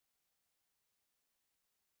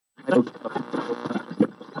Are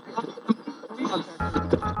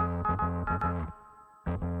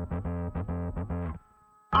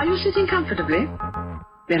you sitting comfortably?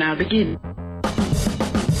 Then I'll begin.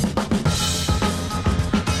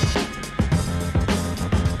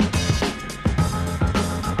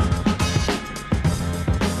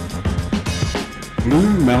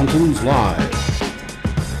 Blue Mountains Live.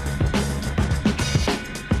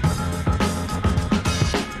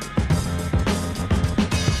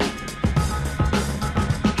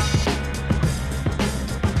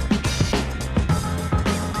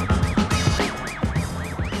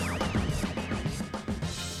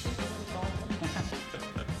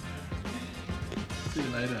 See you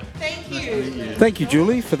later. Thank you. Thank you,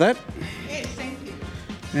 Julie, for that. Yes, thank you.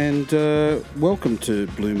 And welcome to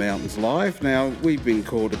Blue Mountains Live. Now, we've been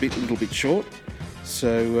called a little bit short,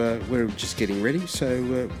 so we're just getting ready. So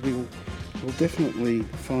we'll definitely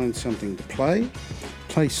find something to play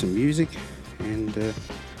some music, and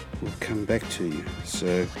we'll come back to you.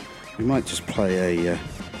 So we might just play a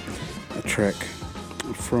track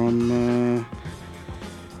from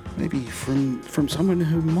maybe from someone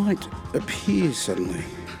who might appear suddenly.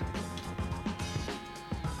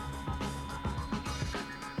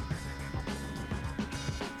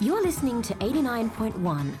 You're listening to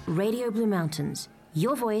 89.1 Radio Blue Mountains.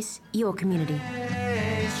 Your voice, your community.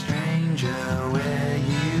 Hey, stranger, where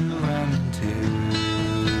you running to?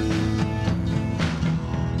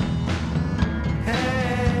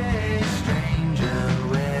 Hey, stranger,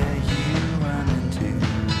 where you running to?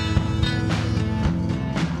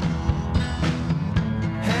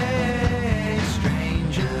 Hey,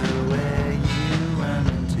 stranger, where you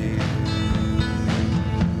running to?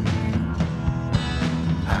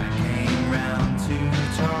 I came round to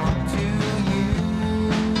talk to you.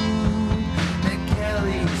 And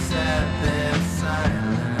Kelly sat there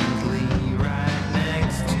silently right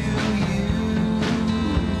next to you.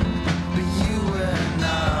 But you were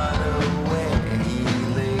not aware he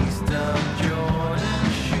laced up Jordan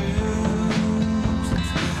shoes,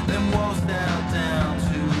 then waltzed out down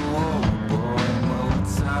to old boy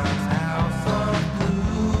Mozart's House of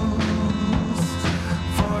Blues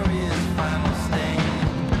for his final stand.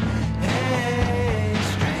 Hey,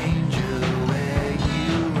 stranger, where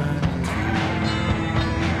you running to?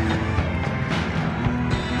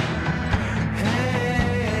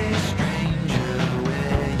 Hey, stranger,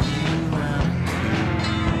 where you running to?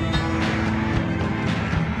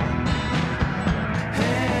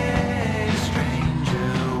 Hey, stranger,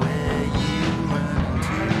 where you running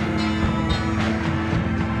to?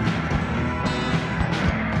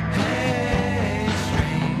 Hey,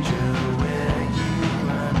 stranger, where you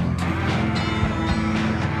running to?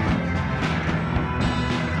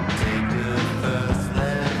 Take the first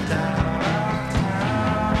left out of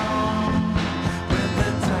town, where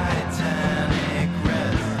the Titanic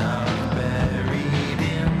rests up buried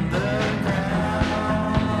in the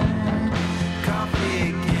ground.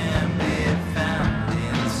 Coffee can be found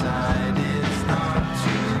inside, it's not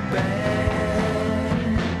too bad.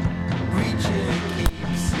 Reacher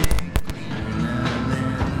keeps it cleaner than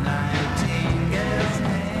Nightingale's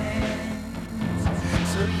hands,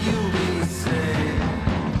 so you'll be safe.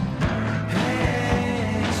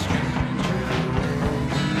 Hey, stranger, where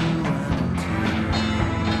you running to?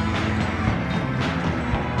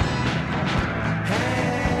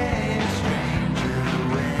 Hey, stranger,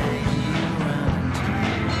 where you running to?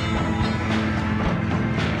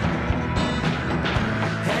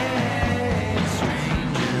 Hey,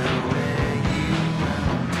 stranger, where you running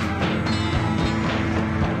to?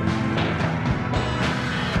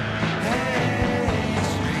 Hey,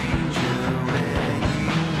 stranger, where you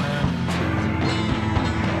running to?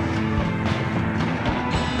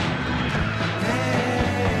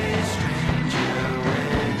 Hey, stranger,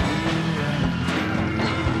 where you running to?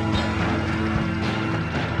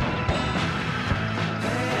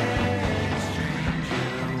 Hey, stranger,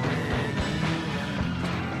 where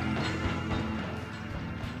you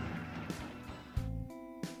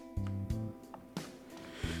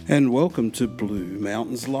And welcome to Blue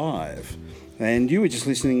Mountains Live. And you were just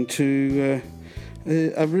listening to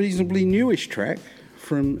a reasonably newish track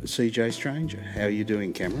from CJ Stranger. How are you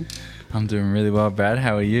doing, Cameron? I'm doing really well, Brad.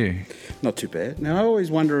 How are you? Not too bad. Now, I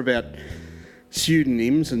always wonder about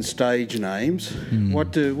pseudonyms and stage names.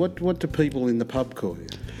 What do people in the pub call you?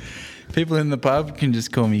 People in the pub can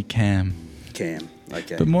just call me Cam. Cam,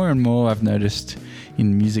 okay. But more and more I've noticed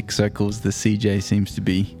in music circles the CJ seems to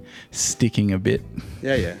be sticking a bit.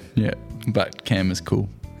 Yeah. Yeah, but Cam is cool.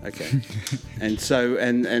 Okay. And so,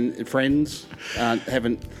 and friends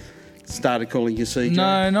haven't started calling you CJ?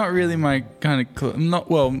 No, not really my kind of...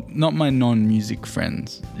 not my non-music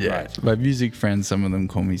friends. Yeah. Right. My music friends, some of them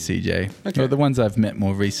call me CJ. Okay. Or the ones I've met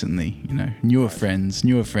more recently, newer friends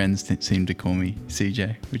seem to call me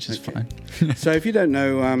CJ, which is fine. So if you don't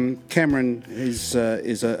know, Cameron is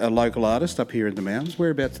a local artist up here in the mountains.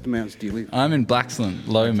 Whereabouts in the mountains do you live? I'm in Blaxland,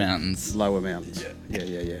 Low Mountains. Lower mountains. Yeah.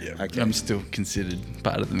 Okay. I'm still considered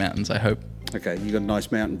part of the mountains, I hope. Okay, you got a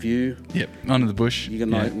nice mountain view. Yep, onto the bush. You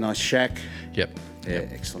got a nice shack. Yep. Yeah,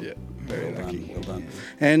 excellent. Yep. Well done.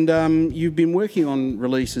 And you've been working on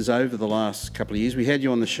releases over the last couple of years. We had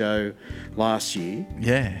you on the show last year.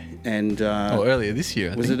 Yeah. And earlier this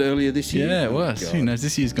year, I was think. it earlier this year? Yeah, it was. God. Who knows?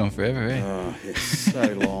 This year's gone forever, eh? Oh, it's so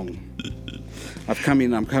long. I'm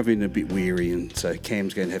coming in a bit weary, and so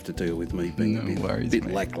Cam's going to have to deal with me being No a worries, bit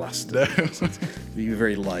mate. lackluster. Be a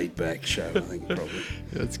very laid back show, I think, probably.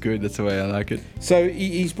 That's good. That's the way I like it. So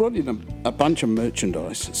he's brought in a bunch of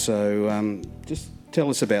merchandise. So just tell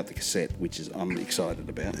us about the cassette, which I'm excited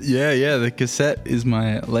about. Yeah. The cassette is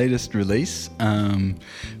my latest release,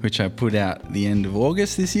 which I put out at the end of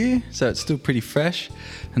August this year. So it's still pretty fresh.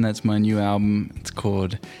 And that's my new album. It's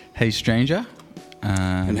called Hey Stranger.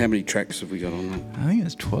 And how many tracks have we got on that? I think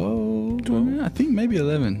it's 12. I think maybe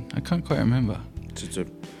 11. I can't quite remember. It's a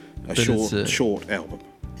it's a- short album.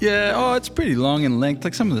 Yeah, it's pretty long in length.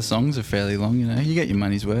 Like some of the songs are fairly long, You get your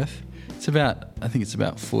money's worth. I think it's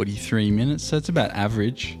about 43 minutes, so it's about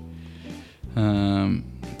average. Yeah.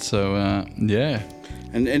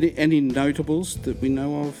 And any notables that we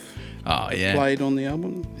know of Oh, yeah. played on the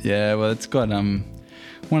album? Yeah, well, it's got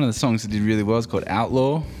one of the songs that did really well is called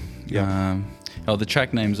Outlaw. Yeah. The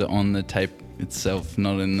track names are on the tape itself,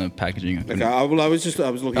 not in the packaging. Okay, I was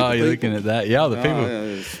looking. Oh, at the you're people. looking at that? Yeah, the people.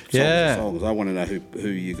 Songs. I want to know who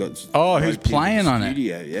you got. Oh, who's roped in playing the on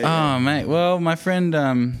studio. it? Yeah. Oh, mate. Well, my friend,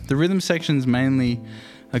 the rhythm section's mainly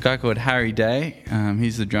a guy called Harry Day.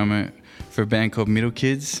 He's the drummer for a band called Middle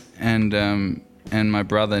Kids, and my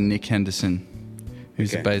brother Nick Henderson,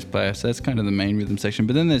 who's Okay. the bass player. So that's kind of the main rhythm section.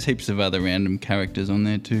 But then there's heaps of other random characters on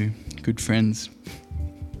there too. Good friends.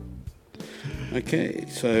 Okay,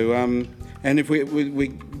 so and if we're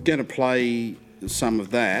going to play some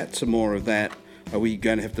more of that, are we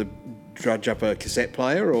going to have to drudge up a cassette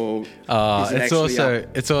player, or is it actually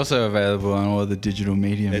up? It's also available on all the digital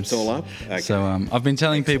mediums. It's all up? Okay. So I've been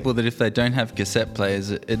telling people that if they don't have cassette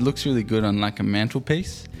players, it looks really good on like a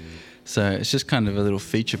mantelpiece. So it's just kind of a little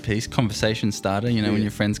feature piece, conversation starter. When your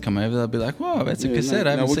friends come over, they'll be like, "Whoa, that's a cassette!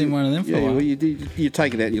 I haven't seen one of them for a while." Well, you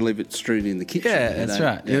take it out and you leave it strewn in the kitchen. Yeah, that's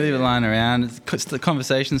right. You leave it lying around. It's the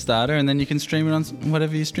conversation starter, and then you can stream it on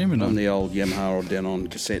whatever you stream it on on. the old Yamaha or Denon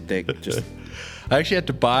cassette deck. Just I actually had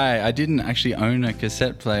to buy. I didn't actually own a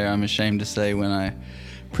cassette player, I'm ashamed to say, when I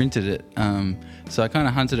printed it. So I kind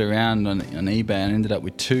of hunted around on eBay and ended up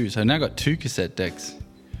with 2. So I now got 2 cassette decks,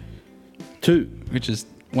 2, which is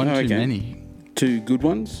one too many. 2 good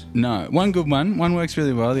ones. No, one good one. One works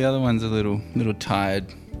really well. The other one's a little tired.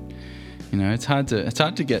 It's hard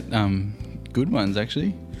to get good ones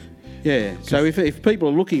actually. Yeah. So if people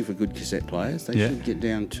are looking for good cassette players, they Yeah. should get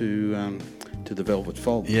down to the Velvet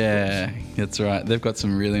Fog. Yeah, that's right. They've got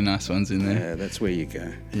some really nice ones in there. Yeah, that's where you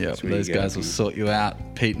go. Yeah, That's where you those go. guys will sort you out.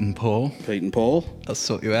 Pete and Paul, Pete and Paul. they'll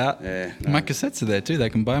sort you out. Yeah, My no. cassettes are there too. They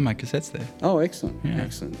can buy my cassettes there. Oh, excellent, Yeah.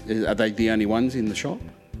 excellent. Are they the only ones in the shop?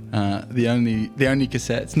 The only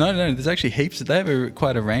cassettes. No. There's actually heaps. They have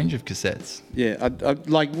quite a range of cassettes. Yeah,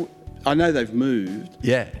 I know they've moved,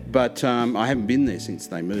 Yeah. but I haven't been there since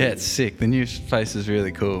they moved. Yeah, it's sick. The new place is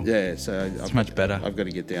really cool. Yeah, so It's much better. I've got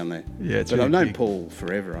to get down there. Yeah, it's but really I've known big. Paul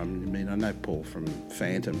forever. I know Paul from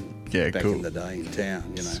Phantom. Yeah, back cool. in the day in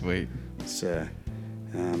town. Sweet. It's,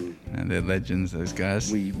 And they're legends, those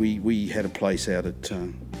guys. we had a place out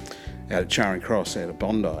at Charing Cross, out of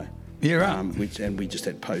Bondi. Yeah, right. And we just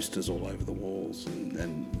had posters all over the walls,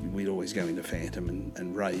 and we'd always go into Phantom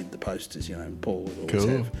and raid the posters, and Paul would always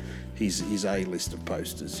Cool. have his A list of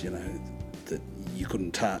posters, that you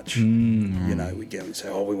couldn't touch. Mm. We'd go and say,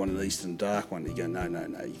 "Oh, we want an Eastern Dark one." He'd go, "No,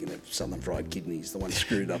 you can have Southern Fried Kidneys, the one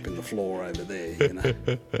screwed up in the floor over there."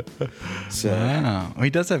 So, Wow. Well, he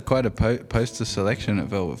does have quite a poster selection at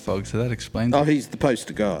Velvet Fog, so that explains it. he's the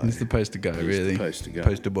poster guy. He's the poster guy, He's really. the poster guy.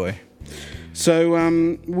 Poster boy.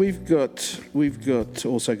 So we've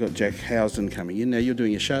also got Jack Housden coming in. Now you're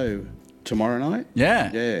doing a show tomorrow night.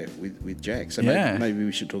 Yeah. Yeah, with Jack. So Yeah. maybe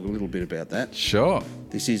we should talk a little bit about that. Sure.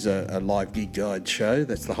 This is a live gig guide show.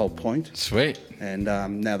 That's the whole point. Sweet. And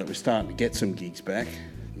now that we're starting to get some gigs back,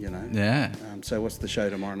 Yeah. So what's the show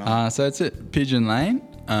tomorrow night? So it's at Pigeon Lane.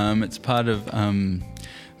 It's part of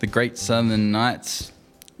the Great Southern Nights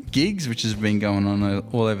gigs, which has been going on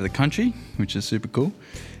all over the country, which is super cool.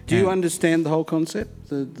 Do you understand the whole concept?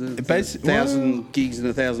 The Basi- 1,000 gigs and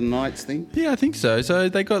 1,000 nights thing? Yeah, I think so. So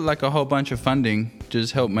they got like a whole bunch of funding to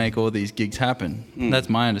just help make all these gigs happen. That's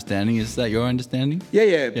my understanding. Is that your understanding?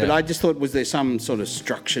 Yeah, but Yeah. I just thought, was there some sort of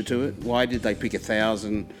structure to it? Why did they pick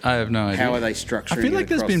 1,000? I have no idea. How are they structuring I feel like it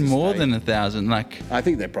there's across been the more state? than 1,000. Like, I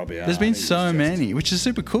think there probably are. there's been so many, which is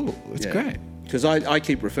super cool. It's great. Because I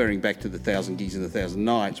keep referring back to the 1,000 gigs and 1,000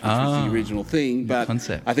 nights, which was the original thing. But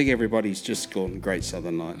concept. I think everybody's just gone Great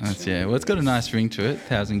Southern Nights. That's well, it's got a nice ring to it.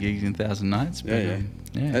 1,000 gigs and 1,000 nights. But,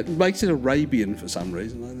 yeah. It makes it Arabian for some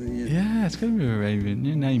reason. I think, Yeah, it's got to be Arabian.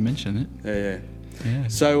 Yeah, now you mention it. Yeah.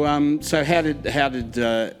 So how did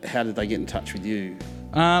they get in touch with you?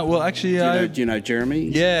 Well, actually, Do you know Jeremy?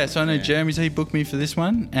 yeah. So I know Jeremy's. He booked me for this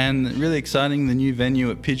one, and really exciting, the new venue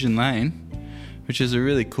at Pigeon Lane, which is a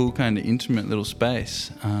really cool kind of intimate little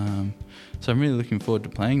space. So I'm really looking forward to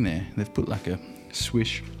playing there. They've put like a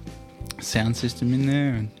Swish sound system in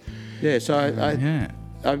there, and Yeah. So yeah.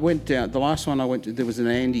 I went down. The last one I went to, there was an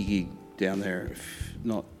Andy gig down there.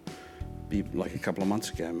 Not be like a couple of months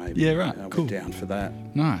ago, maybe. Yeah, right, I cool. went down for that.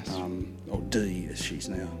 Nice. Or D, as she's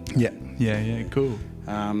now. Yeah, cool.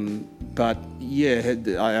 But yeah,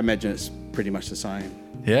 I imagine it's pretty much the same.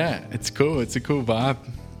 Yeah, it's cool. It's a cool vibe.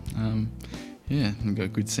 Yeah, we've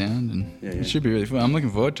got good sound, and it should be really fun. I'm looking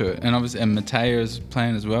forward to it. And obviously, and Matea's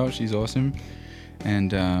playing as well. She's awesome.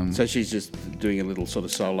 And So she's just doing a little sort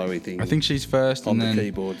of solo-y thing. I think she's first, on and the then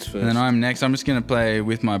keyboards first. and then I'm next. I'm just going to play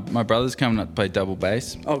with my brother's coming up to play double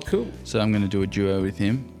bass. Oh, cool. So I'm going to do a duo with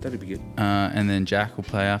him. That'd be good. And then Jack will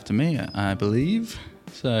play after me, I believe.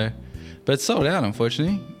 So, but it's sold out,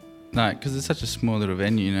 unfortunately. Like, because it's such a small little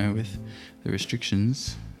venue, you know, with the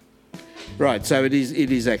restrictions. Right. So it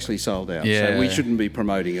is actually sold out. Yeah. So we shouldn't be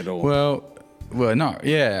promoting it all. Well, not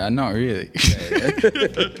really.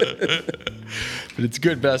 But it's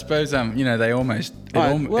good. But I suppose, you know, they almost.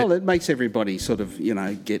 It makes everybody sort of,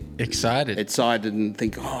 get excited. and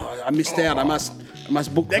think, oh, I missed out. I must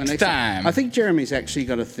book the Next next time. I think Jeremy's actually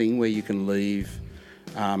got a thing where you can leave,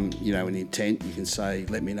 an intent. You can say,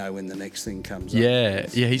 let me know when the next thing comes up. Yeah,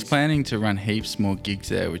 he's planning to run heaps more gigs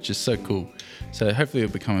there, which is so cool. So hopefully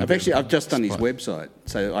it'll become. I've just done his spot. website.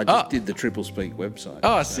 So I just did the Triple Speak website.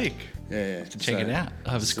 Oh, sick. Yeah, Check it out.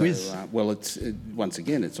 I'll have a squiz. It's once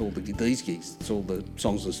again, it's all these gigs. It's all the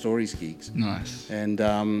Songs and Stories gigs. Nice. And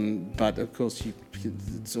but of course,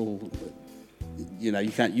 it's all. You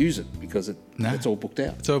can't use it because it's all booked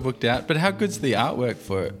out. It's all booked out. But how good's the artwork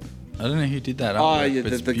for it? I don't know who did that Oh, artwork, yeah,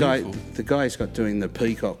 but it's the beautiful. guy's got doing the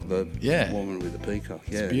peacock, the woman with the peacock.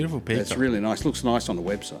 Yeah, It's a beautiful peacock. It's really nice. Looks nice on the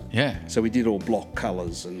website. Yeah. So we did all block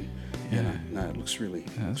colours and it looks really.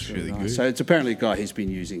 that's really nice. good. So it's apparently a guy he's been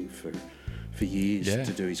using for years Yeah.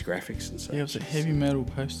 to do his graphics and stuff. Yeah, was it heavy metal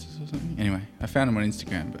posters or something? Anyway, I found him on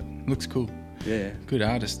Instagram, but it looks cool. Yeah. Good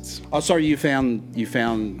artists. Oh, sorry, you found The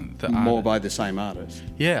more artist. by the same artist.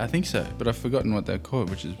 Yeah, I think so, but I've forgotten what they're called,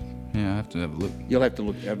 which is, I have to have a look. You'll have to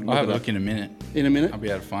look. I'll have a look in a minute. In a minute. I'll be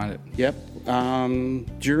able to find it. Yep.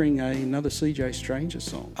 During another CJ Stranger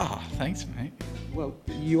song. Oh, thanks, mate. Well,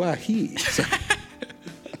 you are here. So.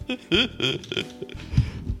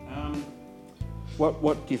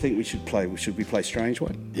 What do you think we should play? Should we play Strange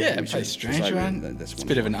One? Yeah, We play should. Strange So One. that's It's a one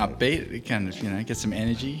bit of I an like. upbeat. It kind of, get some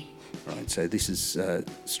energy. Right, so this is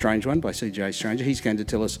Strange One by CJ Stranger. He's going to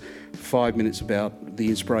tell us 5 minutes about the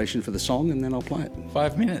inspiration for the song, and then I'll play it.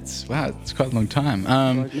 5 minutes. Wow, it's quite a long time.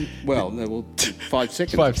 5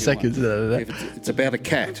 seconds. 5 if you seconds. want. If it's about a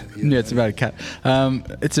cat. Yeah, it's about a cat.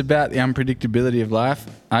 It's about the unpredictability of life.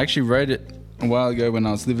 I actually wrote it a while ago when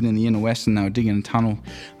I was living in the inner west and they were digging a tunnel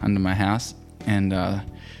under my house. And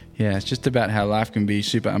it's just about how life can be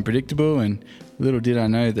super unpredictable. And little did I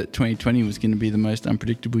know that 2020 was going to be the most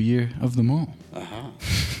unpredictable year of them all. Uh-huh.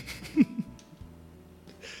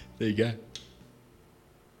 There you go.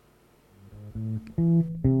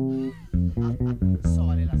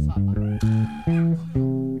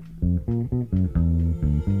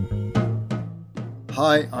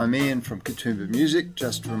 Hi, I'm Ian from Katoomba Music.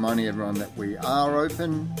 Just reminding everyone that we are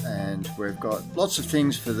open and we've got lots of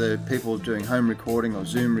things for the people doing home recording or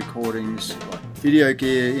Zoom recordings, like video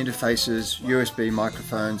gear, interfaces, USB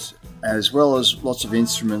microphones, as well as lots of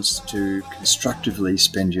instruments to constructively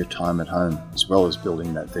spend your time at home, as well as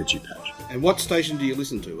building that veggie patch. And what station do you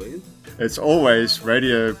listen to, Ian? It's always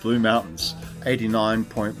Radio Blue Mountains,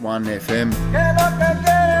 89.1 FM.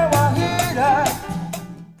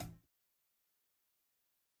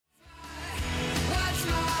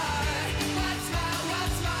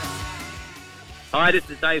 Hi, this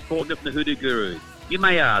is Dave Faulkner from the Hoodoo Guru. You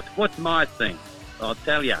may ask, what's my thing? I'll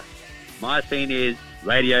tell you. My thing is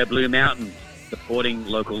Radio Blue Mountains, supporting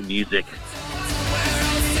local music. Where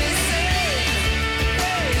I sit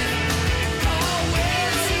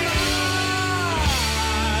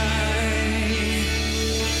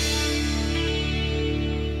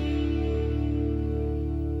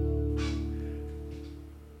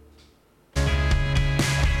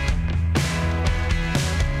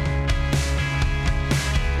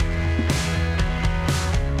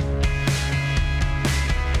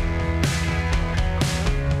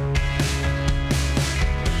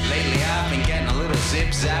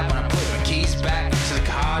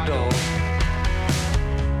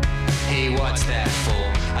Hey, what's that for?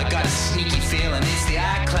 I got a sneaky feeling it's the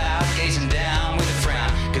iCloud gazing down with a frown.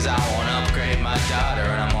 Cause I wanna upgrade my daughter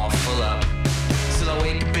and I'm all full up. Still I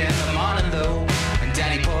wake up in the morning though, and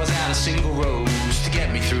Daddy pours out a single rose to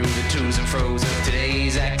get me through the to's and fro's of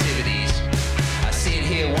today's activities. I sit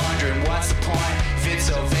here wondering what's the point if it's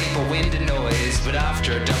all vapor, wind and noise. But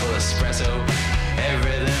after a double espresso,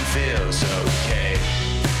 everything feels okay.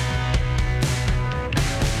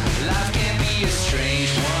 Life can be a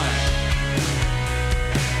strange one,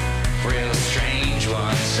 real strange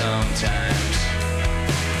one sometimes.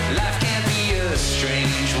 Life can be a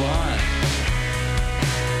strange one,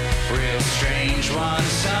 real strange one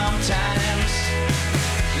sometimes.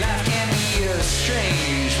 Life can be a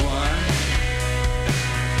strange one,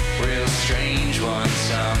 real strange one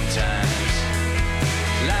sometimes.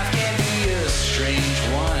 Life can be a strange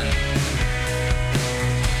one,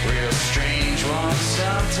 real strange one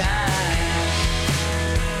sometimes.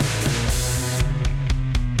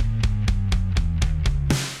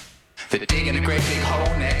 They're digging a great big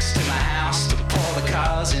hole next to my house to pour the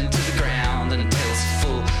cars into the ground until it's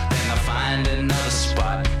full. Then they'll find another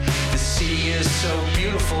spot. The city is so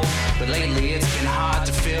beautiful, but lately it's been hard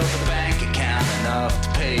to fill the bank account enough to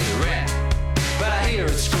pay the rent. But I hear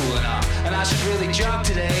it's cooling off, and I should really jog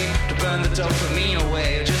today to burn the dopamine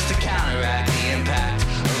away, just to counteract the impact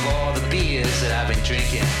of all the beers that I've been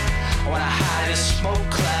drinking. When I hide a smoke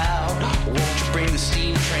cloud, won't you bring the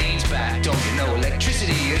steam trains back? Don't you know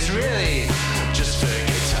electricity is really just for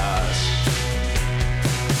guitars?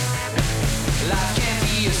 Life can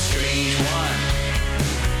be a strange one,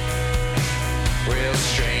 real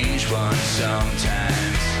strange one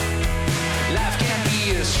sometimes. Life can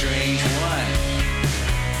be a strange one,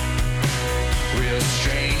 real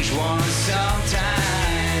strange one sometimes.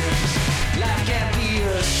 Life can be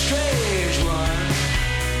a strange one,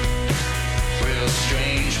 real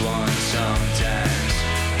strange one sometimes.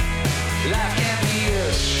 Life can be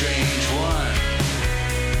a strange one,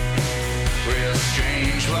 real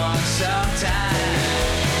strange one sometimes.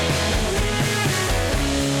 Life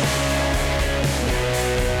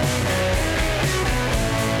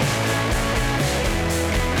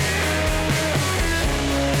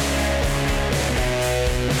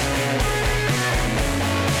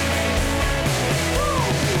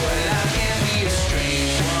can be a strange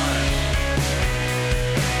one,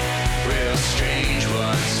 real strange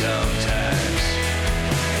one sometimes.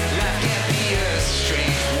 Life can be a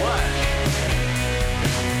strange one,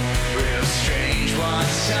 real strange one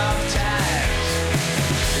sometimes.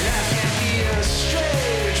 Life can be a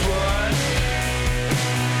strange one,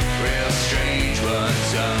 real strange one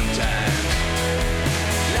sometimes.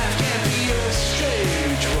 Life can be a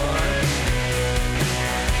strange one,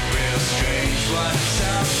 real strange one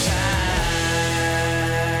sometimes.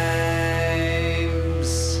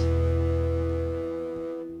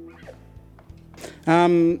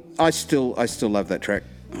 I still love that track.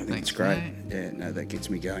 I think Thanks, it's great. mate. Yeah, no, that gets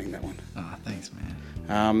me going, that one. Oh, thanks, man.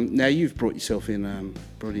 Now you've brought yourself in,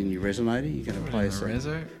 brought in your resonator. You're going to play us,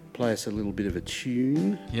 play us a little bit of a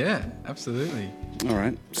tune. Yeah, absolutely. All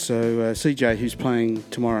right. So CJ, who's playing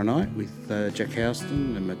tomorrow night with Jack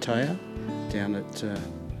Houston and Matea down at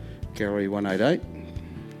Gallery 188,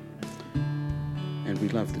 and we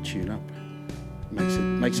love the tune up.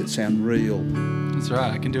 Makes it sound real. That's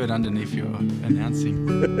right. I can do it underneath your announcing.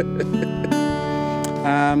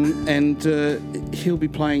 And he'll be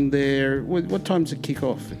playing there. What time's it kick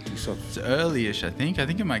off? It kicks off. It's early-ish, I think. I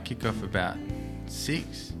think it might kick off about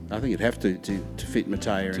 6 I think it'd have to fit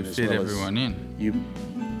Matea in to as fit well everyone as in. you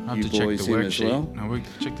I have you to check boys the in as worksheet. well. No, we'll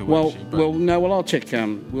check the worksheet. Well, I'll check.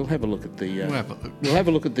 We'll have a look at the. We'll have a look. We'll have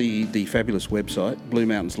a look at the fabulous website, Blue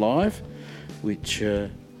Mountains Live, which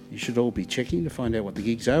you should all be checking to find out what the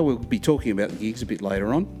gigs are. We'll be talking about the gigs a bit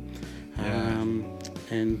later on,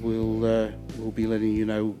 and we'll be letting you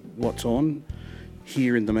know what's on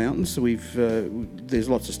here in the mountains. So there's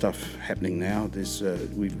lots of stuff happening now.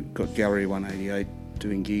 We've got Gallery 188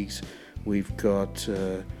 doing gigs. We've got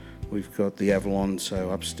the Avalon, so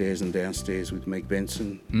upstairs and downstairs with Meg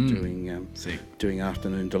Benson doing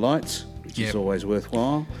Afternoon Delights, which is always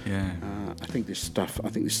worthwhile. Yeah. I think there's stuff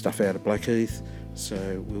out of Blackheath,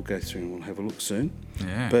 so we'll go through and we'll have a look soon.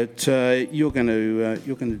 Yeah. But you're going to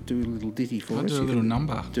do a little ditty for I'll us. do a You're little gonna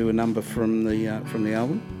number. Do a number from the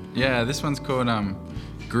album. Yeah, this one's called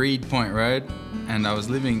Greed Point Road, and I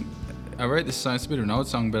wrote this song. It's a bit of an old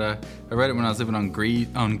song, but I wrote it when I was living on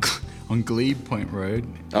Glebe Point Road.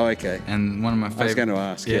 Oh, okay. And one of my favorite. I was going to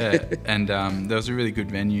ask. Yeah, and there was a really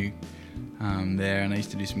good venue there, and I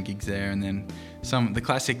used to do some gigs there. And then the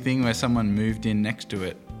classic thing where someone moved in next to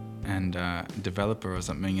it, and a developer or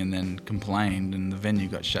something, and then complained, and the venue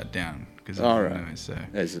got shut down because All right. So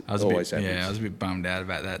As it I was always a bit, happens. I was a bit bummed out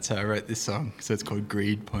about that. So I wrote this song. So it's called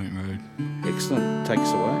Greed Point Road. Excellent. Take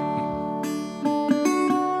us away.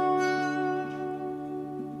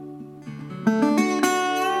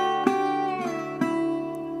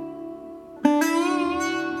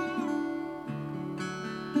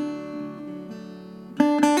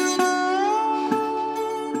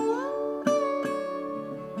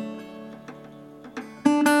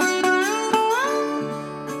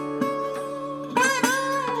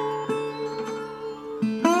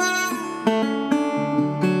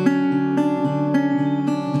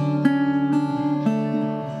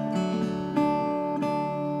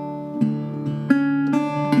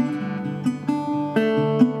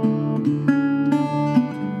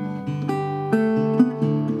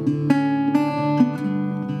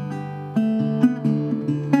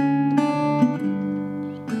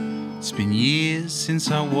 It's been years since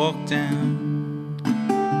I walked down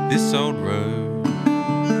this old road.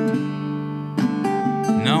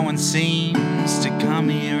 No one seems to come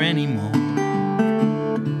here anymore.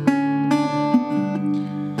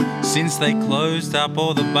 Since they closed up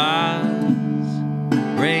all the bars,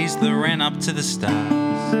 raised the rent up to the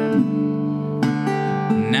stars.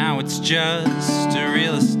 Now it's just a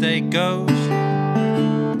real estate ghost.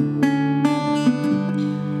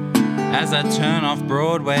 As I turn off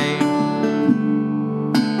Broadway,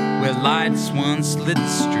 where lights once lit the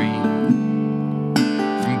street,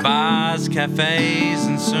 from bars, cafes,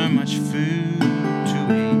 and so much food to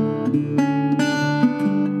eat.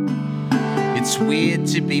 It's weird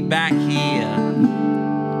to be back here,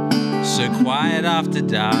 so quiet after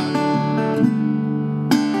dark,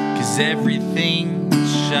 'cause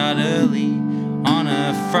everything's shut early on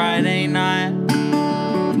a Friday night.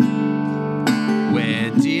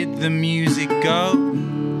 Where did the music go?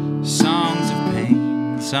 Songs of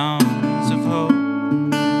pain, songs of hope.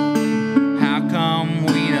 How come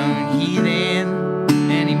we don't hear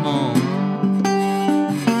them anymore?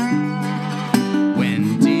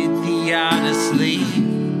 When did the artists leave?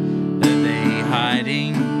 Are they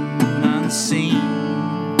hiding unseen?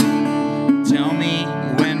 Tell me,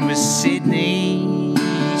 when was Sydney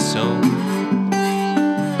sold?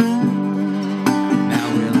 Now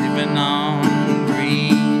we're living on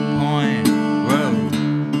Greenpoint Road.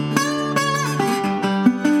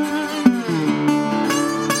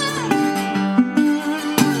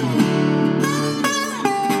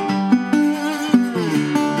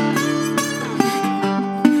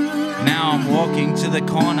 Now I'm walking to the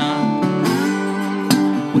corner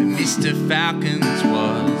where Mr. Falcons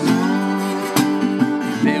was.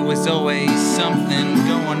 There was always something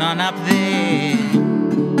going on up there.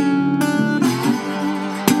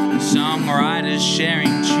 Songwriters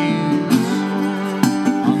sharing tunes.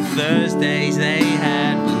 On Thursdays they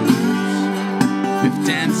had blues, with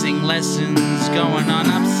dancing lessons going on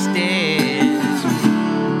upstairs.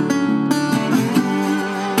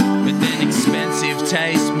 But then expensive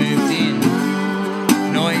taste moved in.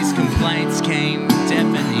 Noise complaints came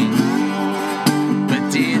deafening. But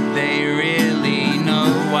did they really know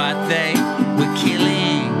what they were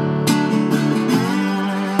killing?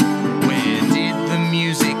 Where did the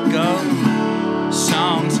music go?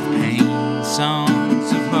 Songs of pain,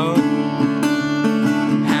 songs of hope.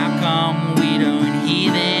 How come we don't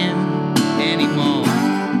hear them anymore?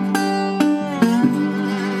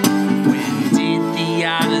 When did the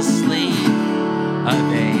artists leave? Are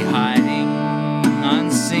they hiding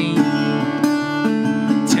unseen?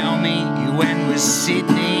 Tell me, when was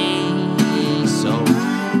Sydney sold?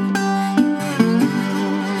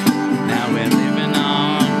 Now we're living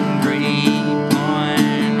on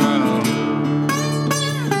Greenpoint Road.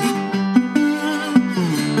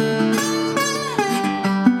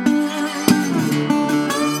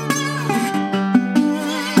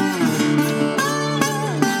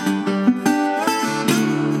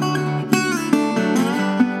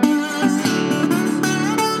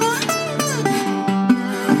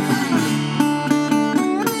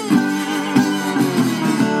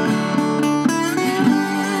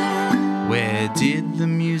 Where did the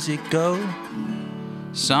music go?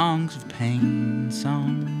 Songs of pain,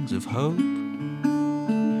 songs of hope.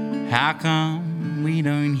 How come we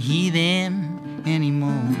don't hear them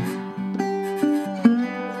anymore?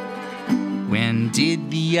 When did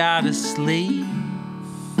the artists leave?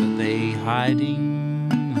 Are they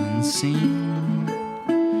hiding unseen?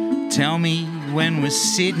 Tell me, when was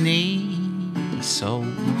Sydney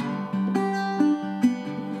sold?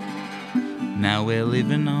 Now we're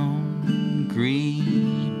living on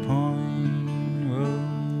Greenpoint Road.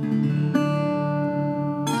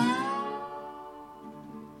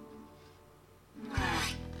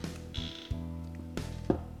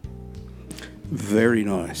 Very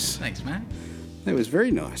nice. Thanks, mate. That was very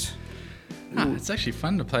nice. It's actually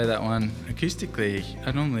fun to play that one acoustically.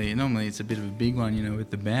 Normally it's a bit of a big one, you know, with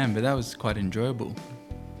the band, but that was quite enjoyable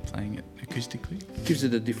playing it acoustically. Gives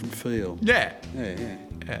it a different feel. Yeah.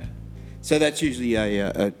 Yeah. So that's usually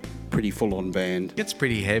a pretty full-on band. It's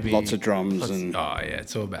pretty heavy. Lots of drums and... Oh, yeah,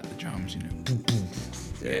 it's all about the drums, you know.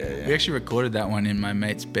 Yeah. We actually recorded that one in my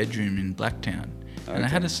mate's bedroom in Blacktown, and it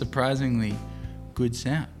had a surprisingly good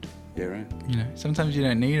sound. Yeah, right. You know, sometimes you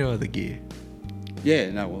don't need all the gear.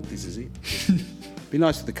 Yeah, no, well, this is it. Be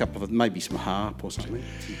nice with a couple of, maybe some harp or something.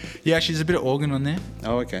 Yeah, actually, there's a bit of organ on there.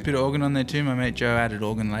 Oh, okay. A bit of organ on there too. My mate Joe added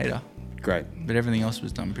organ later. Great. But everything else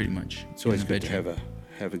was done pretty much. It's always good to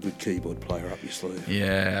have a good keyboard player up your sleeve.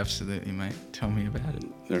 Yeah, absolutely, mate. Tell me about it.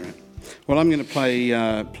 All right. Well, I'm going to play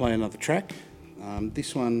another track.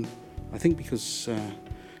 This one, I think because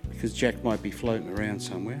Jack might be floating around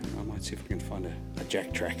somewhere, I might see if I can find a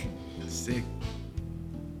Jack track. Sick.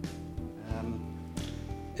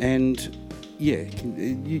 And yeah,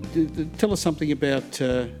 tell us something about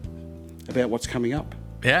what's coming up.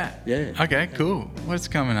 Yeah. Yeah. Okay, cool. What's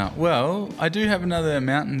coming up? Well, I do have another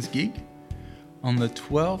Mountains gig on the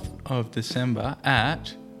 12th of December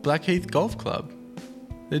at Blackheath Golf Club.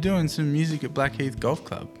 They're doing some music at Blackheath Golf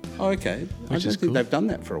Club. Oh, okay. I don't think they've done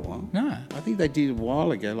that for a while. No. I think they did a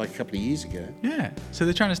while ago, like a couple of years ago. Yeah. So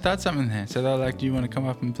they're trying to start something there. So they're like, do you want to come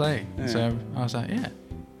up and play? Yeah. So I was like, yeah.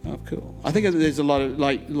 Oh, cool. I think there's a lot of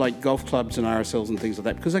like golf clubs and RSLs and things like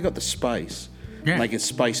that because they got the space. Yeah. And they can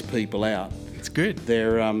space people out. It's good.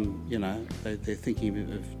 They're they're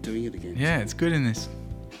thinking of doing it again. Yeah, it's good in this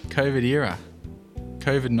COVID era.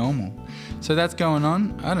 COVID normal. So that's going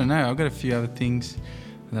on. I don't know. I've got a few other things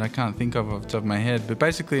that I can't think of off the top of my head. But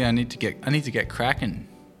basically I need to get cracking.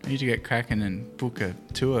 I need to get cracking and book a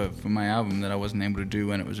tour for my album that I wasn't able to do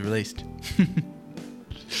when it was released.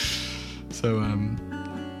 So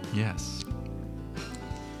yes.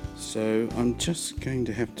 So I'm just going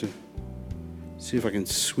to have to see if I can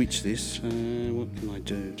switch this. What can I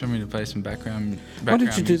do? Do you want me to play some background Why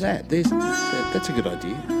did you do music? that? That's a good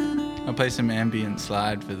idea. I'll play some ambient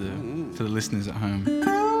slide for the listeners at home.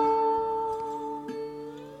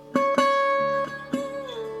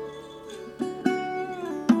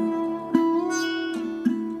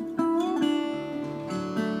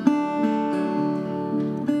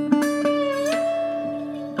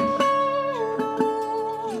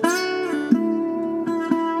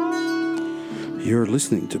 You're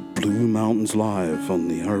listening to Blue Mountains Live on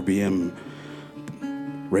the RBM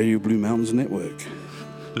Radio Blue Mountains Network.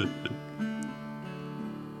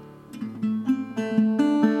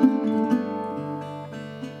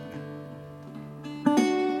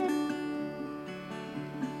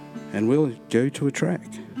 And we'll go to a track.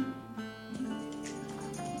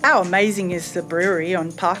 How amazing is the brewery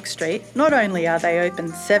on Park Street? Not only are they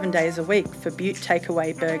open 7 days a week for Butte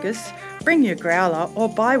takeaway burgers, bring your growler or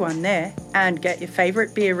buy one there and get your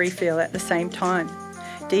favourite beer refill at the same time.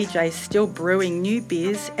 DJ's still brewing new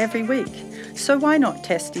beers every week, so why not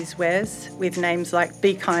test his wares with names like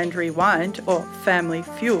Be Kind Rewind or Family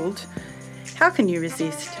Fueled? How can you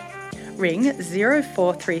resist? Ring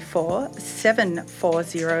 0434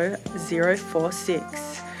 740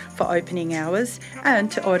 046 for opening hours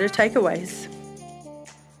and to order takeaways.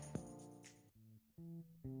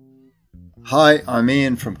 Hi, I'm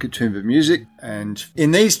Ian from Katoomba Music, and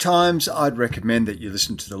in these times I'd recommend that you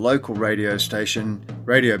listen to the local radio station,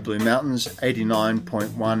 Radio Blue Mountains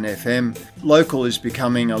 89.1 FM. Local is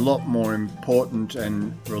becoming a lot more important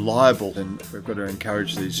and reliable, and we've got to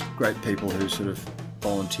encourage these great people who sort of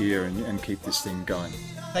volunteer and keep this thing going.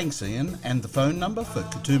 Thanks, Ian. And the phone number for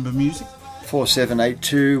Katoomba Music?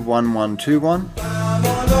 4782 1121.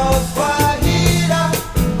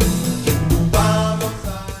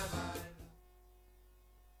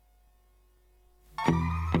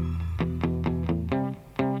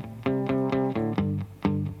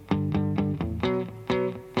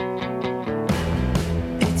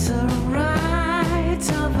 It's a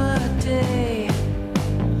right of a day.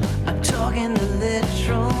 I'm talking the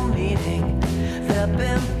literal meaning. There've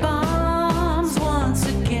been bombs once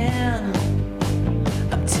again.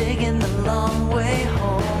 I'm taking the long way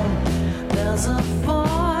home.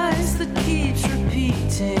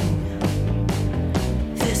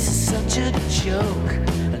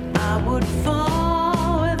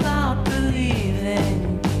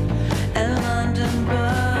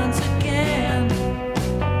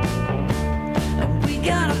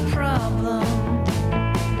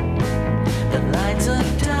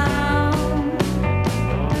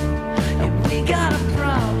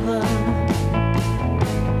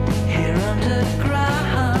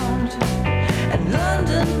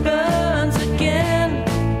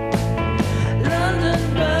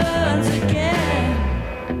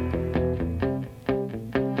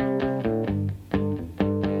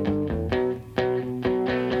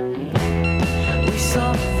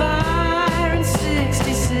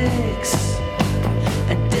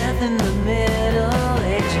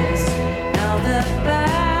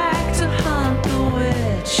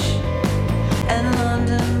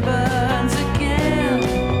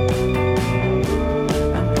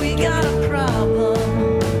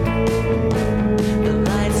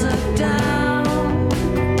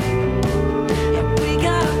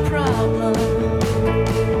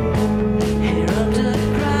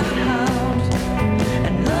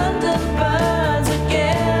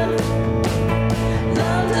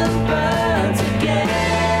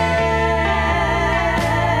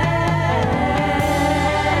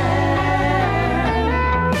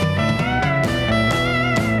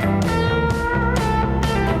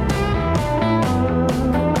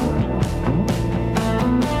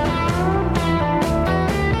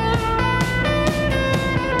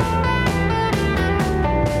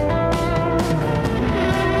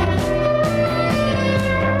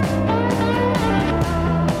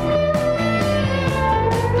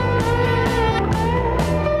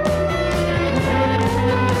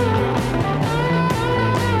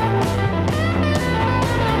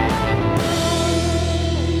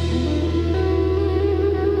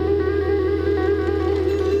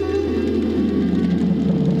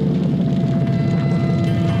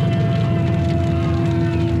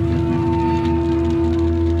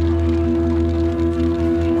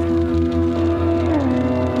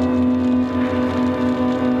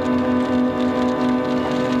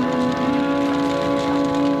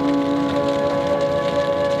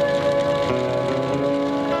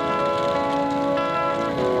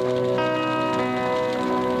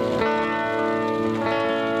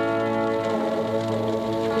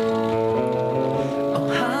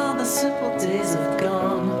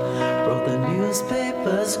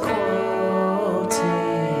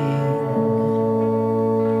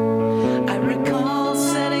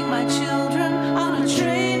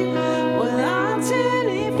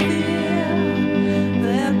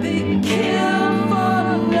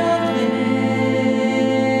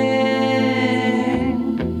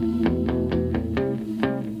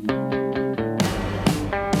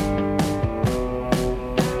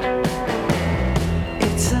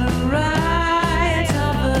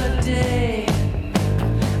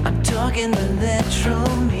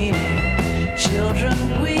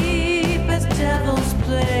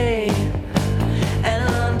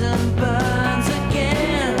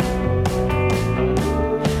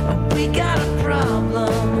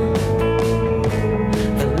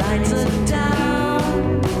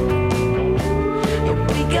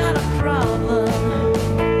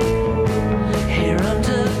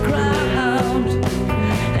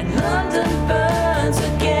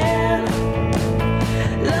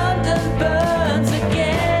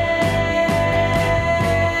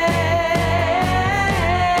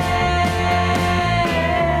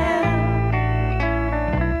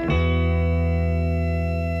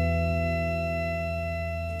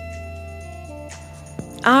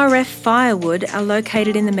 Firewood are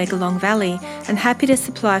located in the Megalong Valley and happy to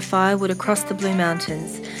supply firewood across the Blue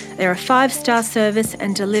Mountains. They're a 5-star service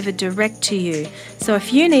and delivered direct to you. So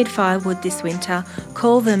if you need firewood this winter,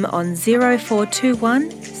 call them on 0421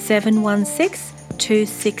 716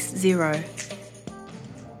 260.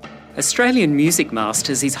 Australian Music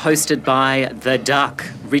Masters is hosted by The Duck,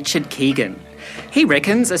 Richard Keegan. He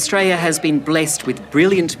reckons Australia has been blessed with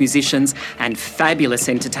brilliant musicians and fabulous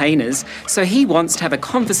entertainers, so he wants to have a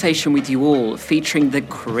conversation with you all featuring the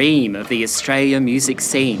cream of the Australia music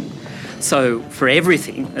scene. So, for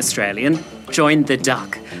everything Australian, join The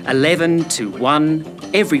Duck, 11 to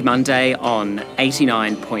 1, every Monday on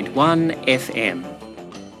 89.1 FM.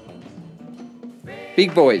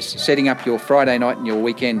 Big Boys, setting up your Friday night and your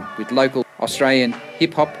weekend with local Australian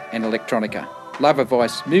hip-hop and electronica, love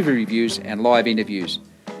advice, movie reviews and live interviews.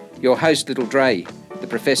 Your host Little Dre, the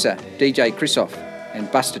Professor, DJ Chrisoff and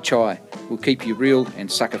Buster Chai will keep you real and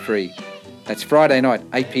sucker-free. That's Friday night,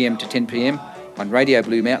 8pm to 10pm on Radio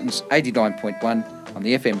Blue Mountains 89.1 on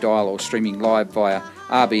the FM dial or streaming live via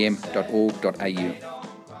rbm.org.au.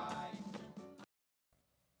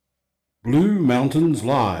 Blue Mountains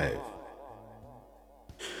Live.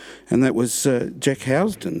 And that was Jack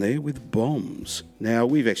Housden there with Bombs. Now,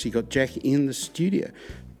 we've actually got Jack in the studio.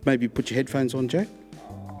 Maybe put your headphones on, Jack.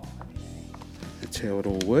 That's how it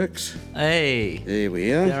all works. Hey. There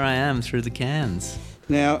we are. There I am through the cans.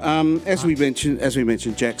 Now, as we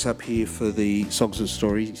mentioned, Jack's up here for the Songs and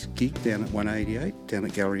Stories gig down at 188, down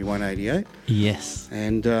at Gallery 188. Yes.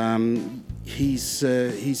 And he's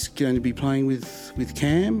going to be playing with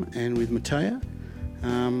Cam and with Matea.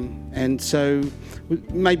 And so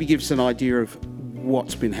maybe give us an idea of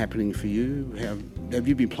what's been happening for you. Have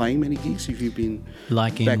you been playing many gigs? Have you been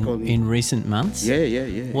in recent months?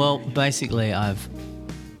 Yeah. Well, basically I've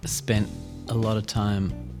spent a lot of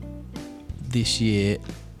time this year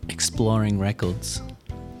exploring records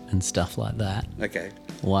and stuff like that. Okay.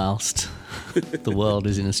 Whilst the world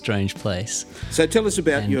is in a strange place. So tell us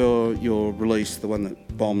about your release, the one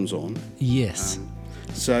that Bombs on. Yes.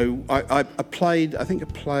 So I played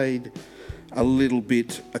a little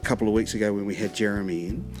bit a couple of weeks ago when we had Jeremy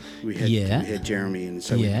in. We had Jeremy in,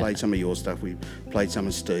 so we played some of your stuff. We played some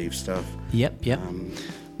of Steve's stuff. Yep.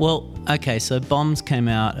 Well, okay, so Bombs came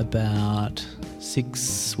out about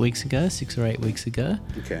 6 or 8 weeks ago.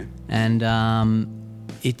 Okay. And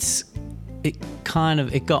it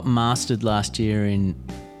got mastered last year in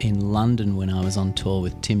London when I was on tour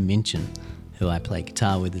with Tim Minchin, who I play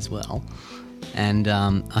guitar with as well. And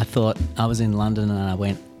I thought, I was in London and I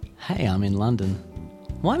went, hey, I'm in London.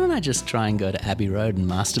 Why don't I just try and go to Abbey Road and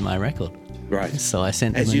master my record? Right. So I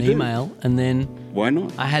sent them an email and then... Why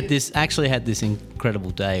not? I had this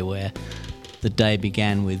incredible day where the day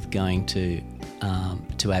began with going to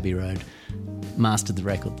Abbey Road, mastered the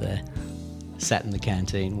record there, sat in the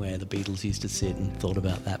canteen where the Beatles used to sit and thought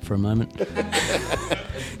about that for a moment.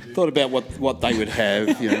 Thought about what they would have.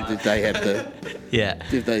 Did they have the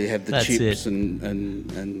Did they have the chips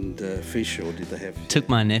and fish, or did they have? Took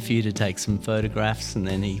my nephew to take some photographs, and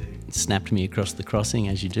then he snapped me across the crossing,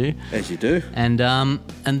 as you do. As you do. And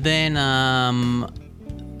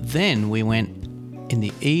then we went in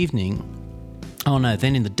the evening. Oh no!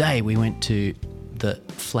 Then in the day we went to the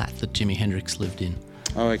flat that Jimi Hendrix lived in.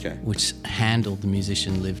 Oh, okay. Which Handel, the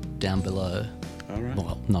musician, lived down below. All right.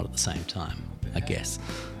 Well, not at the same time, I guess.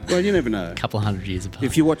 Well, you never know. A couple of 100 years apart.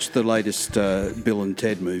 If you watch the latest Bill and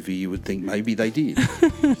Ted movie, you would think maybe they did.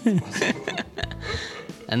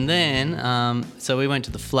 And then, so we went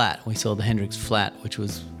to the flat. We saw the Hendrix flat, which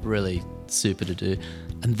was really super to do.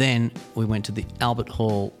 And then we went to the Albert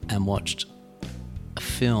Hall and watched a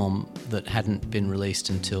film that hadn't been released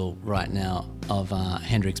until right now of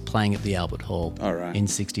Hendrix playing at the Albert Hall in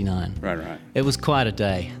 '69. Right. It was quite a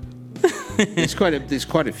day. There's quite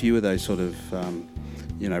a few of those sort of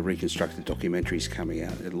reconstructed documentaries coming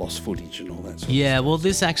out, lost footage and all that sort of stuff. Well,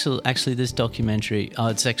 this this documentary,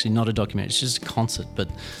 it's actually not a documentary, it's just a concert, but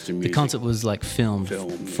the concert was like filmed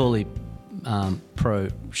fully pro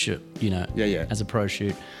shoot, as a pro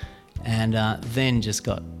shoot, and then just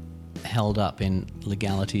got held up in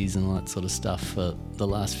legalities and all that sort of stuff for the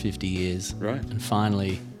last 50 years. Right. And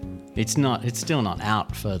finally, it's still not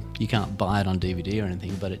out you can't buy it on DVD or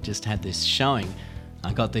anything, but it just had this showing.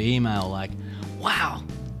 I got the email like, wow,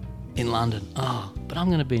 in London. Oh, but I'm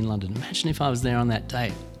going to be in London. Imagine if I was there on that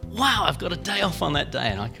day. Wow, I've got a day off on that day.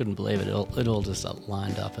 And I couldn't believe it. It all just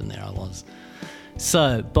lined up, and there I was.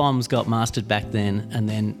 So Bombs got mastered back then, and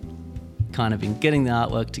then kind of in getting the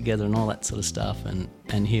artwork together and all that sort of stuff. And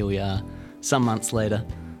here we are some months later.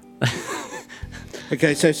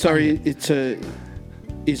 Okay, so sorry,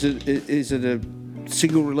 is it a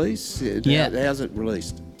single release? Yeah. How's it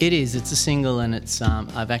released? It is. It's a single, and it's.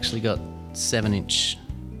 I've actually got 7-inch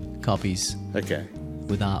copies. Okay.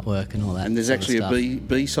 With artwork and all that. And there's sort of actually a stuff.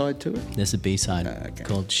 B side to it? There's a B side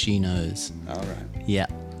called She Knows. All right. Yeah.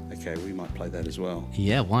 Okay, we might play that as well.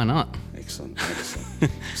 Yeah, why not? Excellent.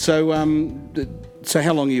 So, so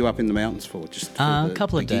how long are you up in the mountains for? Just for a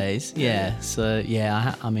couple of gig? days. Yeah. So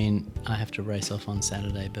yeah, I mean, I have to race off on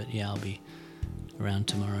Saturday, but yeah, I'll be around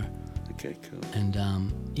tomorrow. Okay, cool. And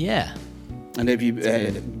yeah. And have you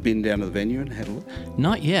been down to the venue and had a look?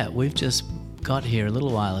 Not yet. We've just got here a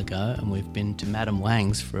little while ago, and we've been to Madam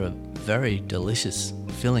Wang's for a very delicious,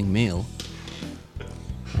 filling meal.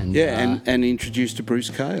 And, and introduced to Bruce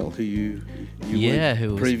Cale, who you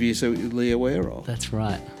weren't previously aware of. That's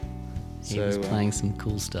right. He was playing some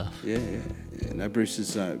cool stuff. Yeah. No, Bruce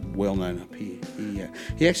is well known up here.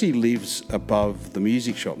 He actually lives above the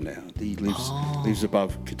music shop now. He lives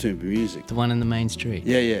above Katoomba Music. The one in the main street.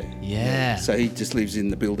 Yeah. So he just lives in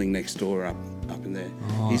the building next door up in there.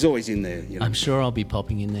 He's always in there. You know. I'm sure I'll be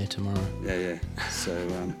popping in there tomorrow. Yeah. So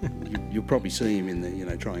you'll probably see him in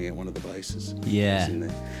there, trying out one of the basses. Yeah. He's in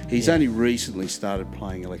there. He's only recently started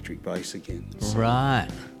playing electric bass again. Right.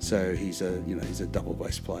 So he's a double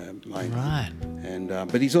bass player mainly. Right. And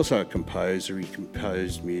but he's also a composer. He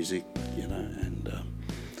composed music, and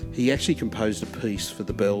he actually composed a piece for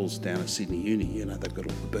the bells down at Sydney Uni. They've got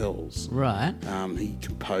all the bells. Right. He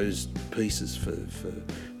composed pieces for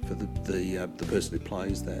the person who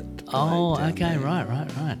plays that. Oh, okay, there.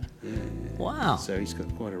 right. Yeah. Wow. So he's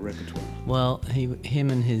got quite a repertoire. Well, him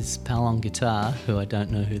and his pal on guitar, who I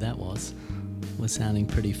don't know who that was sounding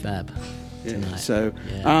pretty fab. Tonight. So,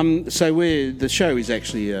 the show is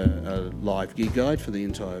actually a live gig guide for the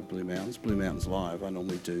entire Blue Mountains Live. I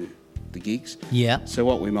normally do the gigs. Yeah. So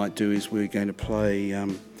what we might do is we're going to play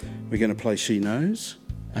She Knows,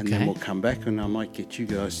 and then we'll come back and I might get you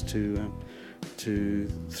guys to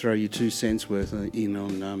throw your 2 cents worth in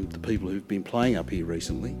on the people who've been playing up here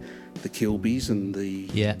recently, the Kilbys and the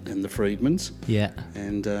Friedmans. Yeah.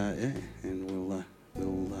 And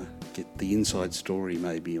we'll get the inside story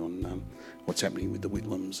maybe on what's happening with the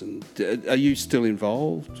Whitlams. And are you still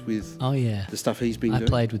involved with the stuff he's been doing? I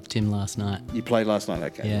played with Tim last night. You played last night?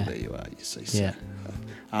 Okay, yeah. Well, there you are, you see. So,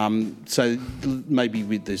 so maybe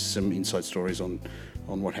there's some inside stories on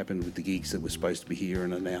what happened with the gigs that were supposed to be here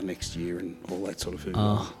and are now next year and all that sort of thing.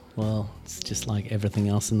 Oh, well, it's just like everything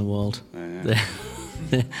else in the world. I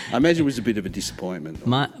imagine it was a bit of a disappointment.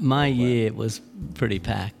 My year was pretty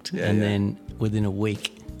packed, then within a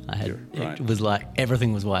week, it was like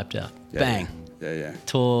everything was wiped out. Bang. Yeah.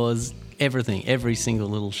 Tours, everything, every single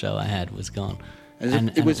little show I had was gone.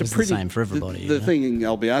 And it was the same for everybody. The thing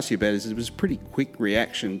I'll be asking you about is it was a pretty quick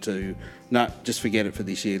reaction to, no, just forget it for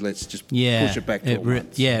this year. Let's just push it back 12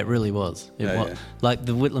 months. Yeah, it really was. Like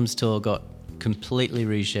the Whitlams tour got completely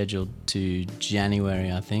rescheduled to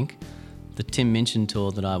January, I think. The Tim Minchin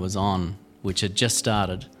tour that I was on, which had just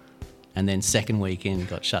started, and then second weekend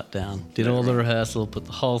got shut down. Did all the rehearsal, put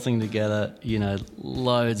the whole thing together,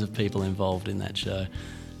 loads of people involved in that show.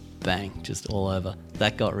 Bang, just all over.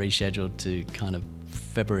 That got rescheduled to kind of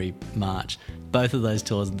February, March. Both of those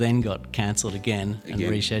tours then got cancelled again and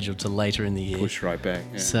rescheduled to later in the year. Pushed right back.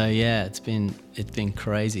 Yeah. So it's been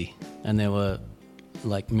crazy. And there were,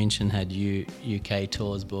 like Minchin had UK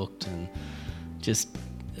tours booked, and just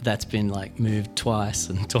that's been like moved twice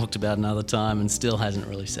and talked about another time and still hasn't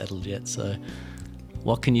really settled yet. So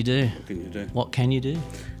what can you do? What can you do?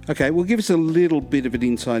 Okay, well, give us a little bit of an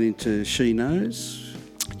insight into She Knows.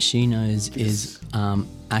 She Knows is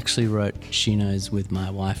actually wrote She Knows with my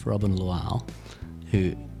wife Robin Lual,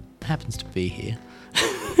 who happens to be here.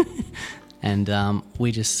 And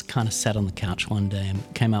we just kind of sat on the couch one day and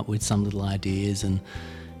came up with some little ideas, and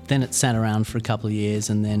then it sat around for a couple of years,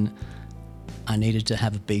 and then I needed to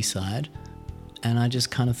have a B-side, and I just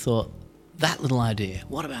kind of thought, that little idea,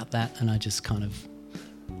 what about that? And I just kind of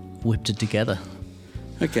whipped it together.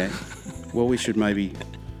 Okay, well, we should maybe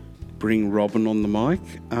bring Robin on the mic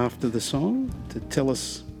after the song to tell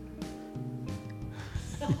us.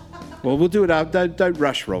 Well, we'll do it after. Don't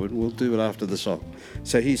rush, Robin. We'll do it after the song.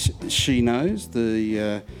 So here's She Knows,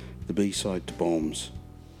 the B-side to Bombs.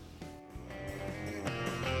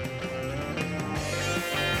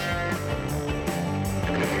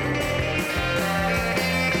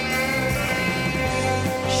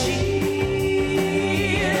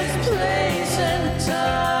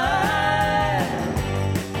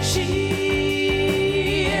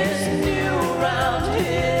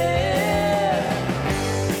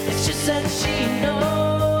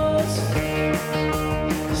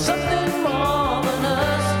 Something more than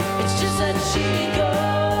us. It's just that she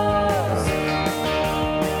goes.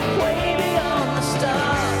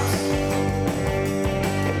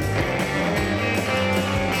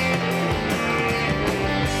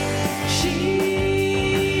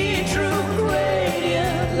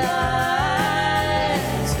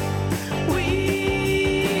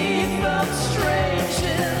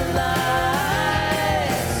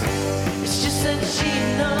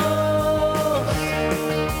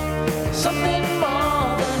 something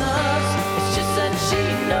more than us. It's just that she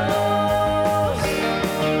knows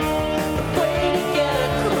the way to get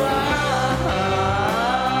across.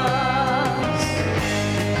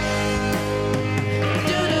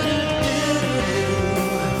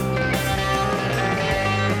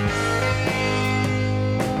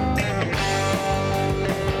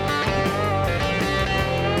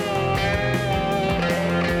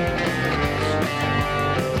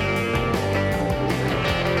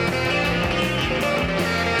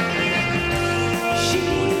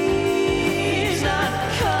 She's not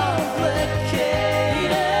complicated.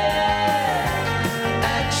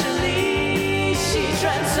 Actually, she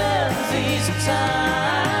transcends these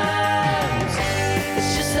times.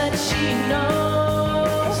 It's just that she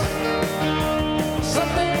knows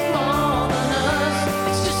something more than us.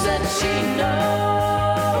 It's just that she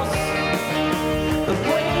knows the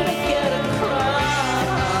way to get across.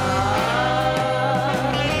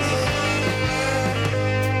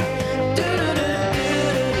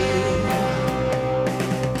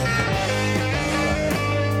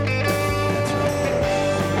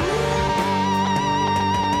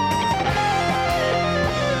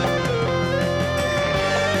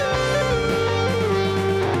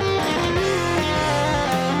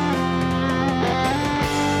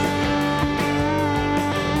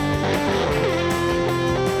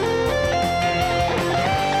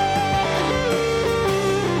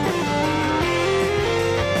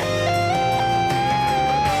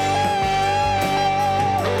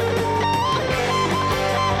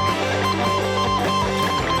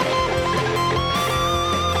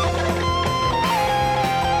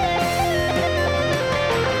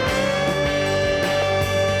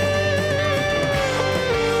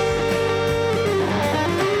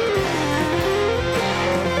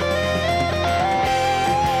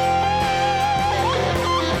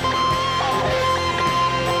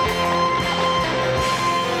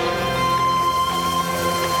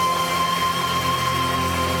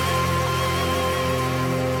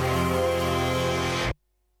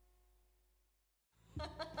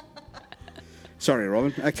 Sorry,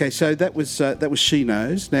 Robin. Okay, so that was She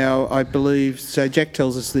Knows. Now, I believe, so Jack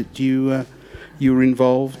tells us that you were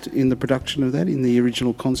involved in the production of that, in the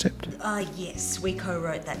original concept. Yes, we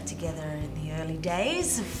co-wrote that together in the early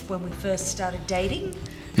days of when we first started dating.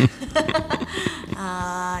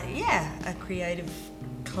 A creative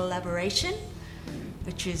collaboration,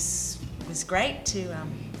 which was great to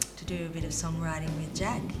do a bit of songwriting with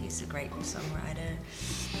Jack. He's a great songwriter,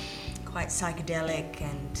 quite psychedelic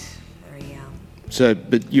and very. So,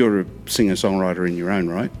 but you're a singer-songwriter in your own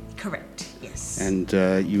right? Correct, yes. And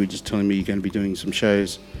you were just telling me you're going to be doing some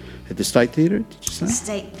shows at the State Theatre, did you say?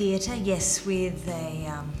 State Theatre, yes, with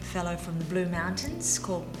a fellow from the Blue Mountains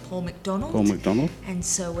called Paul McDonald. Paul McDonald. And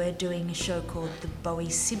so we're doing a show called the Bowie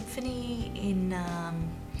Symphony in, I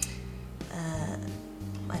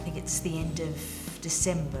think it's the end of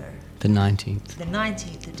December. The 19th. The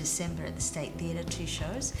 19th of December at the State Theatre, 2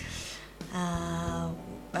 shows.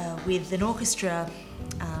 With an orchestra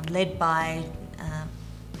led by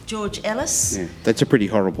George Ellis. Yeah, that's a pretty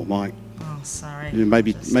horrible mic. Oh, sorry.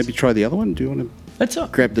 Maybe try the other one. Do you want to? That's all.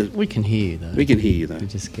 Grab the. We can hear you though. We can hear you though. We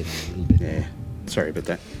just get a little bit. Yeah. Sorry about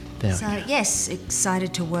that. So yes,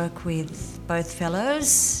 excited to work with both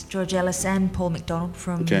fellows, George Ellis and Paul McDonald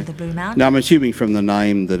from the Blue Mountains. Now I'm assuming from the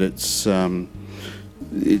name that it's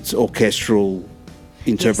orchestral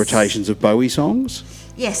interpretations of Bowie songs.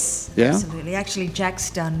 Yes, Yeah? absolutely. Actually, Jack's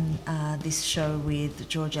done this show with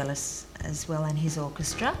George Ellis as well and his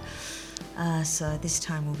orchestra. So this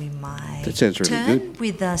time will be my That sounds really turn good.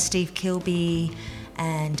 with Steve Kilby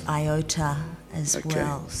and Iota as Okay.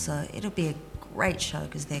 well. So it'll be a great show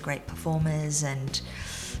because they're great performers and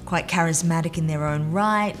quite charismatic in their own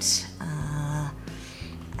right.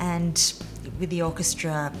 And with the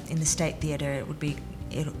orchestra in the State Theatre,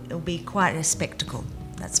 it'll be quite a spectacle.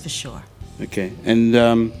 That's for sure. Okay, and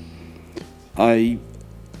I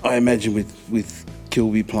imagine with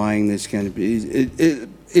Kilby playing, there's going to be.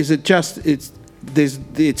 Is it just it's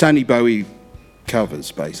only Bowie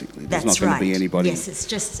covers basically. There's That's not going right. to be anybody. Yes, it's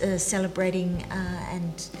just celebrating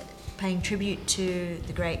and paying tribute to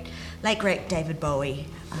the late great David Bowie.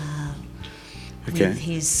 Okay. With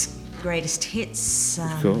his greatest hits.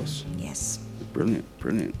 Of course. Yes.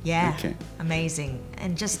 Brilliant. Yeah. Okay. Amazing,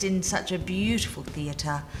 and just in such a beautiful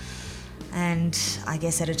theatre. And I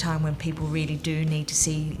guess at a time when people really do need to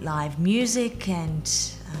see live music, and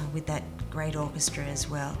with that great orchestra as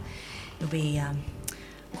well, it'll be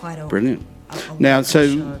quite a Brilliant. a Now, wonderful so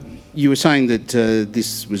show. you were saying that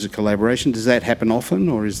this was a collaboration. Does that happen often,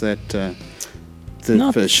 or is that?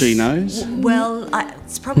 for She Knows? Well,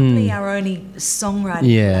 it's probably our only songwriting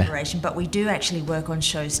Yeah. collaboration, but we do actually work on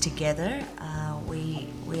shows together.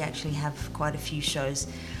 We actually have quite a few shows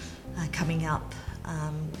coming up,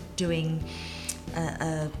 doing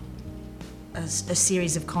a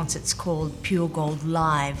series of concerts called Pure Gold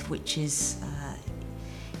Live, which is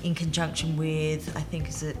in conjunction with, I think,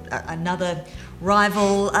 is another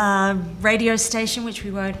rival radio station, which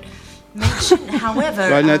we won't mention. However,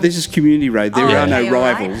 Right, no, this is community radio. There are no okay, all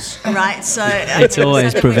right. rivals. Right, so It's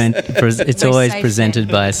always we're always safe presented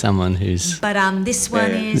then. by someone who's. But this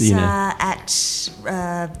one is You know. at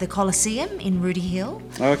the Coliseum in Rooty Hill.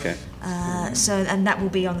 Oh, okay. And that will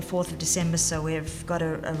be on the 4th of December. So we've got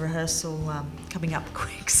a rehearsal coming up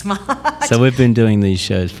quick, smart. So we've been doing these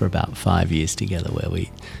shows for about 5 years together, where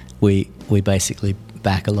we basically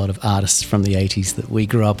back a lot of artists from the 80s that we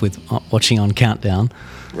grew up with watching on Countdown.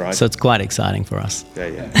 Right. So it's quite exciting for us.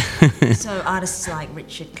 Yeah. So artists like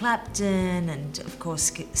Richard Clapton and of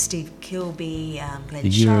course Steve Kilbey, Glenn The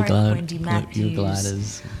Shorrock, Wendy Matthews,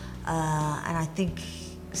 Eurogliders. and I think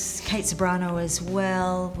Kate Sobrano as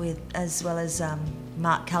well as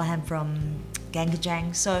Mark Callahan from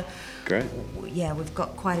Gangajang. So Great. yeah, we've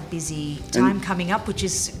got quite a busy time coming up, which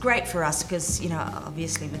is great for us because,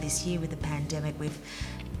 obviously with this year, with the pandemic, we've,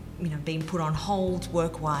 been put on hold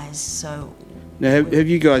work-wise. So Now, have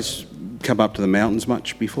you guys come up to the mountains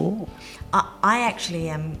much before? I actually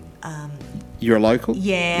am... You're a local?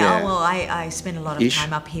 Yeah. Well, I spend a lot of Ish.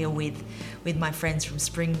 time up here with my friends from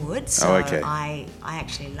Springwood. So Oh, okay. I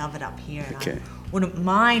actually love it up here. And Okay. I wouldn't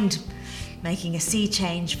mind making a sea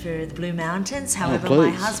change for the Blue Mountains. However, my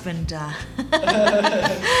please. husband,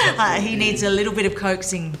 he needs a little bit of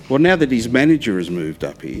coaxing. Well, now that his manager has moved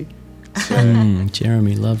up here,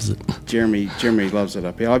 Jeremy loves it. Jeremy loves it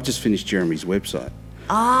up here. I've just finished Jeremy's website.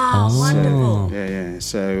 Ah, wonderful. Yeah.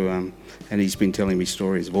 So, and he's been telling me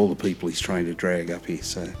stories of all the people he's trying to drag up here.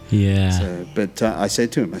 So, Yeah. But I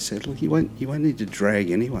said to him, look, you won't need to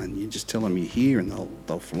drag anyone. You just tell them you're here, and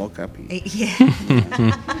they'll flock up here. Yeah.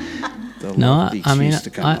 They'll No, love the I mean, excuse to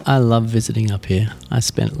come up. I love visiting up here. I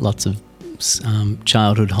spent lots of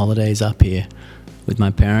childhood holidays up here with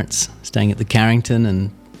my parents, staying at the Carrington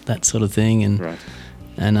and that sort of thing, and Right.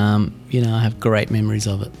 and I have great memories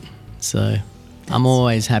of it. So I'm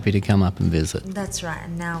always happy to come up and visit. That's right.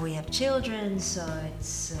 And now we have children, so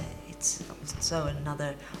it's so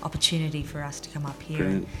another opportunity for us to come up here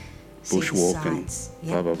Brilliant. and see the Bushwalk and sights.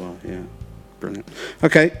 blah, blah, blah. Yeah, brilliant.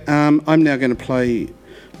 Okay, I'm now going to play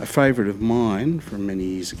a favourite of mine from many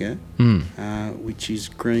years ago, which is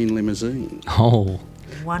Green Limousine. Oh.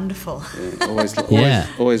 Wonderful. Yeah.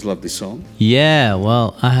 Always loved this song. Yeah,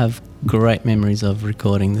 well, I have great memories of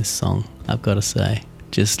recording this song, I've got to say.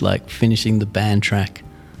 Just like finishing the band track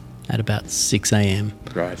at about 6 a.m.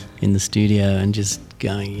 Right. in the studio and just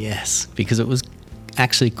going, yes, because it was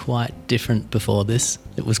actually quite different before this.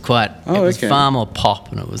 It was it was far more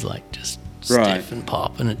pop, and it was like just stiff and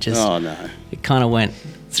pop, and it just, it kind of went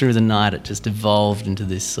through the night. It just evolved into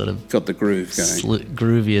this sort of got the groove going,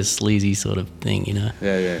 groovier, sleazy sort of thing, Yeah.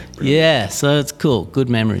 Brilliant. Yeah, so it's cool. Good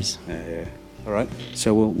memories. Yeah. All right.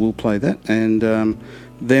 So we'll play that, and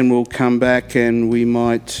then we'll come back, and we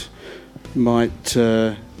might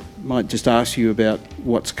just ask you about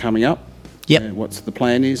what's coming up. Yep. What's the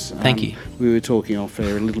plan is. Thank you. We were talking off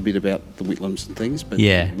air a little bit about the Whitlams and things, but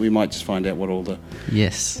Yeah. we might just find out what all the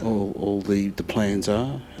all the plans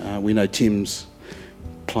are. We know Tim's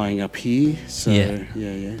playing up here, so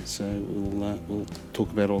yeah. So we'll talk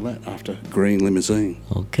about all that after Green Limousine.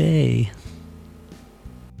 Okay.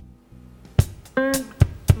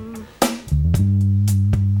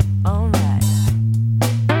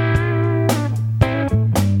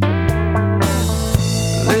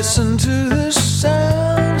 Listen to the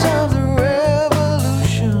sounds of the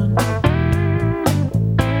revolution.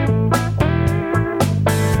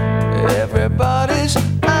 Everybody's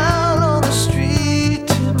out on the street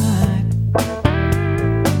tonight.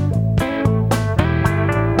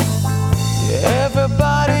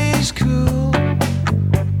 Everybody's cool.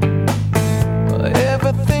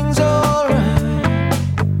 Everything's alright.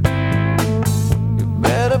 You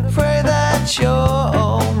better pray that you're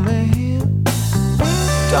all man.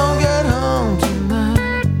 Don't get home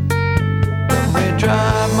tonight. Let me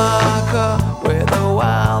drive my car where the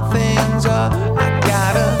wild things are. I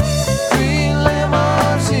got a green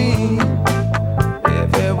limousine.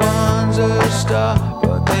 Everyone's a star,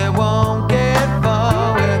 but they won't get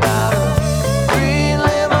far without a green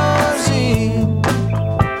limousine.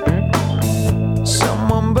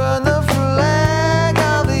 Someone burn the flag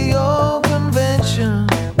of the old convention.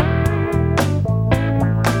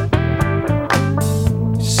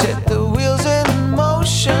 Set the wheels in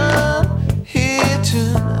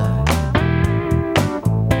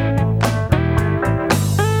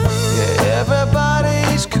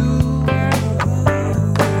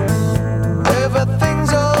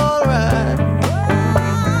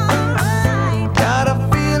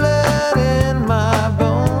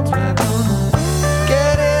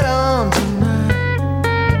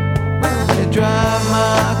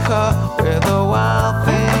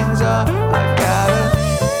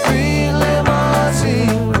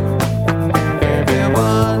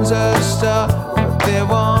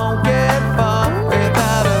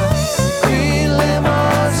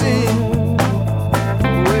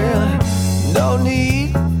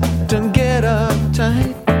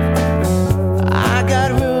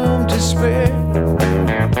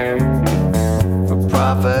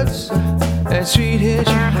Cause that sweet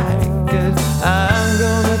hitchhike, 'cause I'm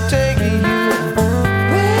gonna take you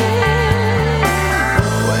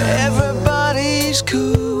where everybody's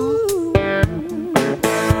cool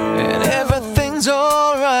and everything's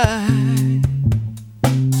alright.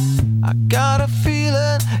 I got a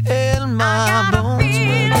feeling in my bones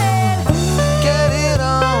when I get it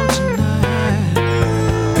on tonight.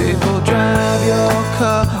 People drive your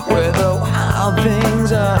car where the wild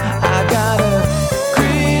things are. I got a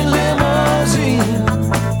green limousine.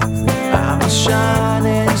 I'm a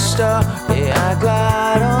shining star. Yeah, I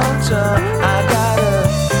glide on top. I got a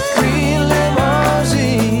green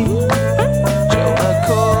limousine. Joe a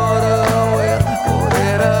quarter wheel, put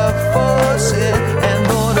it up for sale, and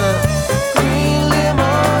bought a green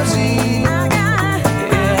limousine.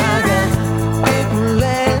 Yeah, I got paper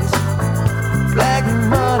lands, black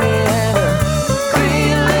money, and a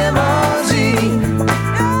green limousine.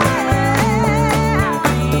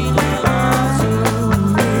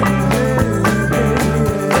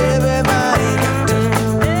 Everybody got to,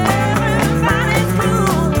 everybody's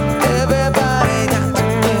cool. Everybody got to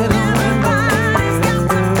get on. Everybody's got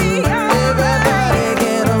to be alright. Everybody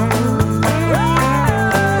get on.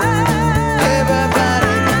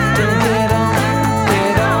 Everybody got to get on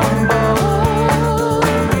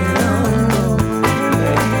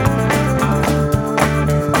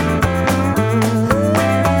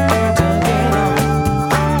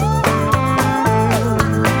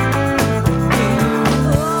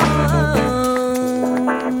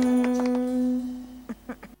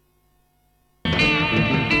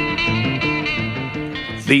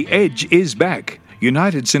The Edge is back.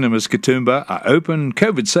 United Cinemas Katoomba are open,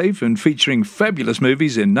 COVID safe, and featuring fabulous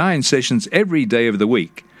movies in 9 sessions every day of the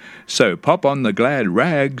week. So pop on the glad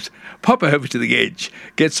rags, pop over to the Edge,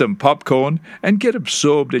 get some popcorn, and get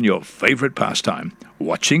absorbed in your favourite pastime,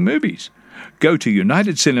 watching movies. Go to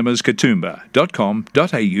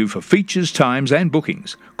unitedcinemaskatoomba.com.au for features, times and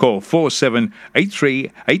bookings. Call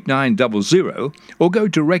 4783 8900 or go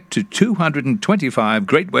direct to 225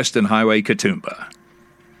 Great Western Highway, Katoomba.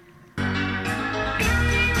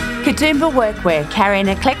 Katoomba Workwear carry an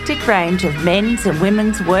eclectic range of men's and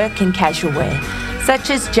women's work and casual wear,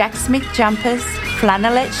 such as Jack Smith jumpers,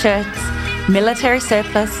 flannelette shirts, military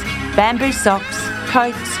surplus, bamboo socks,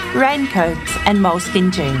 coats, raincoats and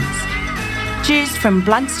moleskin jeans. Choose from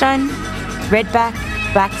Bluntstone, Redback,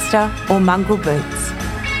 Baxter or Mongrel boots.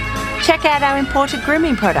 Check out our imported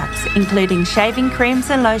grooming products, including shaving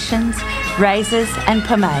creams and lotions, razors and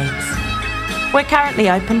pomades. We're currently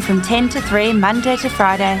open from 10 to 3 Monday to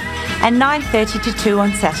Friday and 9:30 to 2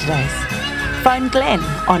 on Saturdays. Phone Glenn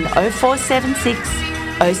on 0476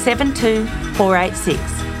 072 486.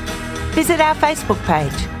 Visit our Facebook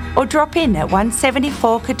page or drop in at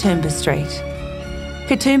 174 Katoomba Street.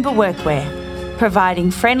 Katoomba Workwear, providing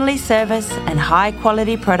friendly service and high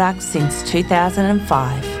quality products since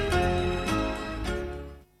 2005.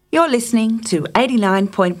 You're listening to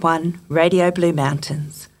 89.1 Radio Blue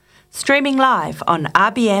Mountains. Streaming live on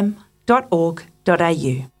rbm.org.au.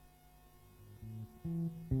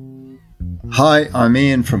 Hi, I'm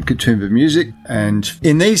Ian from Katoomba Music, and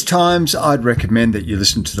in these times I'd recommend that you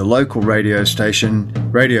listen to the local radio station,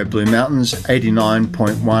 Radio Blue Mountains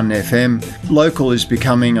 89.1 FM. Local is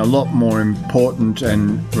becoming a lot more important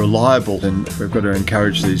and reliable, and we've got to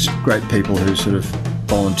encourage these great people who sort of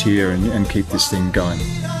volunteer and keep this thing going.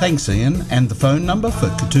 Thanks, Ian. And the phone number for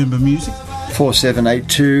Katoomba Music?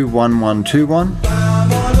 4782 1121.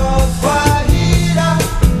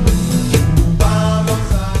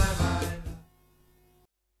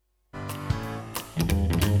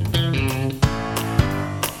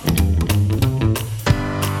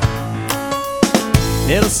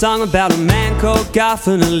 Little song about a man called Goff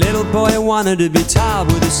and a little boy who wanted to be taught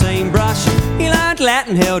with the same brush. He learned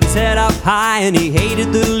Latin, held his head up high, and he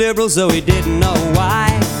hated the liberals, though he didn't know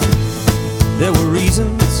why. There were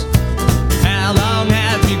reasons. How long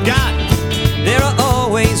have you got? There are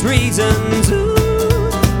always reasons. Ooh.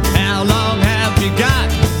 How long have you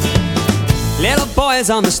got? Little boy is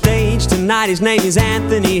on the stage tonight. His name is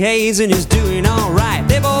Anthony Hayes and he's doing alright.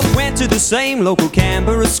 They both went to the same local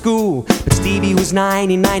Canberra school, but Stevie was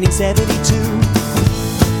 9 in 1972.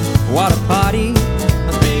 What a party. A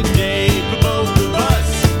big day for both of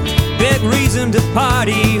us. Big reason to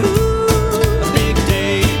party. Ooh. A big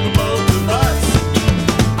day for both of us.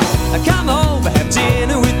 Come over, have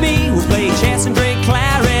dinner with me. We'll play chess and drink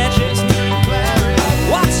claret.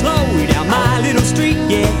 Walk slowly down my little street,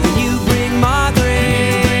 yeah, and you bring Margaret.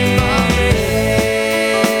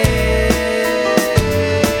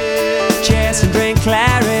 Chess and drink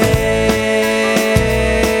claret.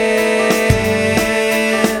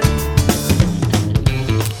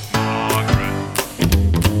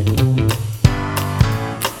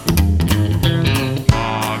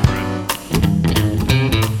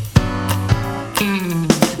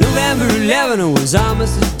 November 11, it was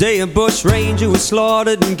almost the day a bush ranger was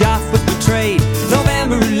slaughtered and Gough was betrayed.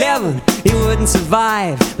 November 11, he wouldn't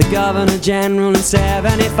survive the Governor General in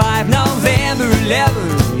 75. November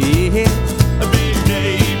 11, yeah, a big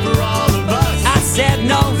day for all of us. I said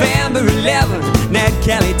November 11, Ned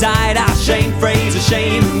Kelly died. Our Shane Fraser,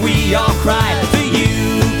 shame, and we all cried for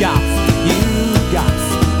you, Gough, you,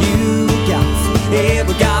 Gough, you, Gough. Yeah,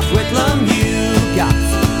 we Gough Whitlam, you, Gough,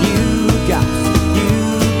 you, Gough, you,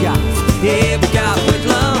 Gough. Yeah, we Gough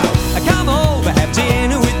Whitlam. Come over, have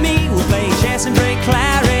dinner with me. We'll play chess and drink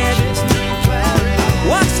claret.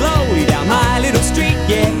 Walk slowly down my little street.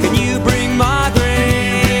 Yeah, can you bring Margaret?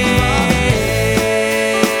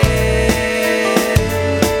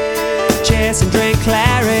 Chess and drink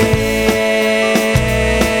claret.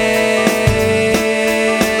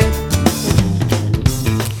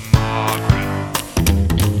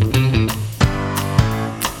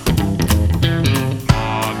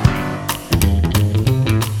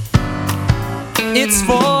 It's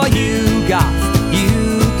for you, Gough,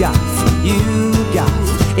 you, Gough, you,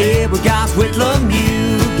 Gough. Yeah, we Gough Whitlam,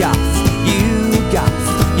 you, Gough, you, Gough,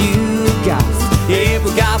 you, Gough. Yeah,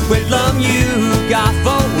 we Gough Whitlam, you, Gough,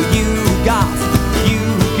 oh, you, Gough, you,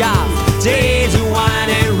 Gough. Days of wine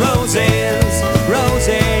and roses,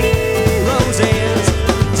 roses, roses.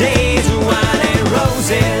 Days of wine and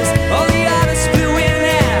roses. All the others flew in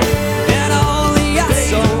there, and all the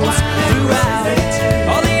assholes flew out.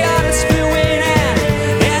 All the others flew in there,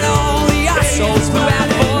 and all the assholes flew out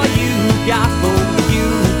for you, Gough, oh, you,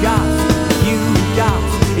 Gough, you, Gough.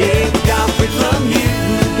 Yeah, we Gough Whitlam, you,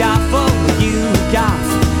 Gough, oh, you, Gough,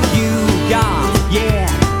 you, Gough, yeah.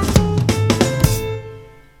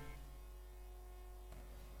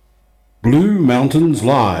 Blue Mountains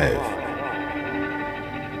Live.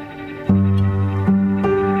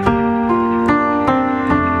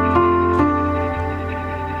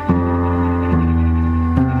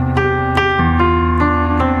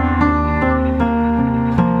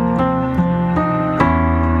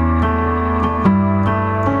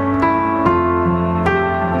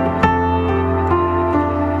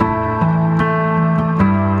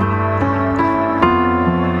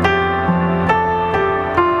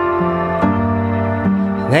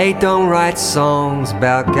 They don't write songs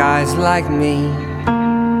about guys like me.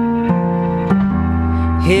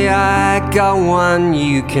 Here I got one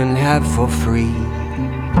you can have for free.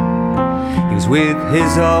 He was with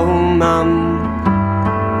his old mum.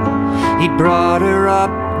 He'd brought her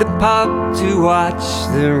up the pub to watch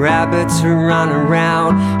the rabbits run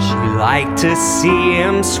around. She liked to see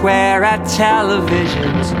him swear at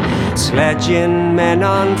televisions, sledging men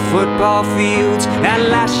on football fields and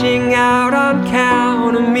lashing out on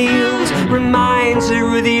counter meals. Reminds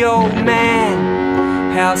her of the old man,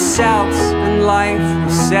 how South and life will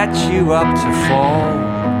set you up to fall.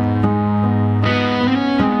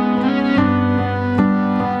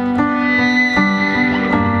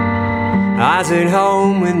 I was at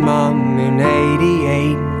home with Mum in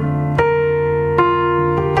 '88.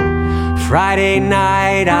 Friday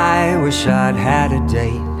night, I wish I'd had a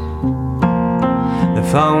date. The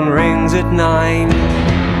phone rings at 9.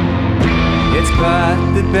 It's Bert,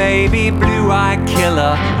 the baby blue-eyed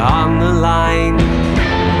killer, on the line.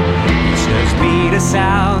 He says, meet us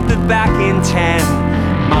out the back in 10.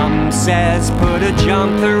 Mum says, put a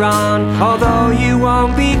jumper on, although you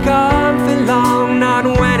won't be gone for long. Not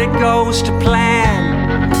when it goes to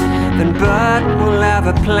plan. Then Bert will have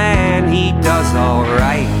a plan. He does all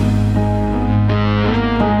right.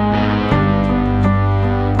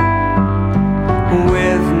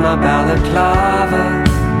 With my balaclava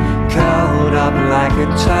curled up like a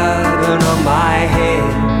turban on my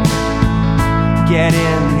head. Get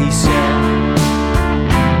in, he said.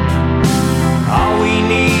 All we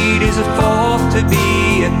need is a fourth to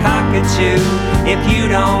be a cockatoo. If you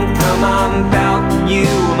don't come, I'm belting you.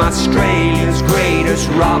 I'm Australia's greatest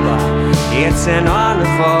robber. It's an honor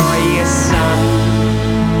for you, son.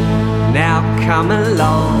 Now come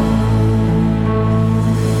along.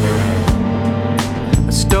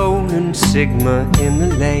 A stolen Sigma in the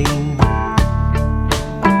lane.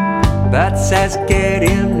 Bert says get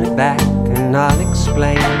in the back and I'll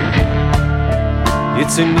explain.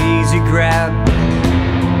 It's an easy grab.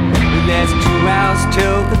 There's 2 hours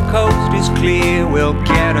till the coast is clear. We'll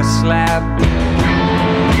get a slab,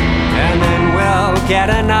 and then we'll get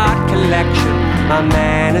an art collection. My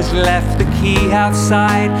man has left the key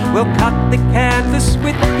outside. We'll cut the canvas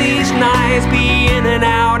with these knives. Be in and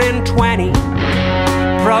out in 20.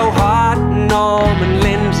 Pro Hart, Norman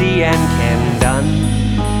Lindsay, and Ken Dunn.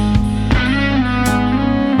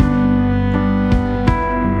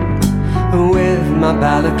 With my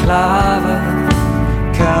balaclava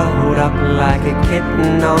curled up like a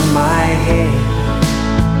kitten on my head.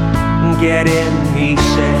 Get in, he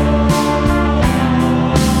said.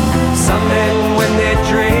 Some men, when they're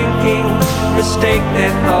drinking, mistake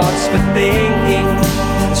their thoughts for thinking.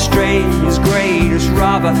 The stranger's greatest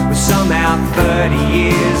robber was somehow 30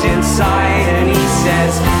 years inside. And he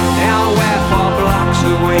says, now we're 4 blocks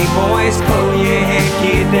away, boys, pull your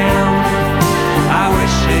headgear down. I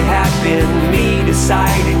wish it had been me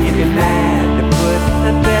deciding you'd be mad to put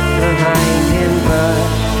the bit behind him, but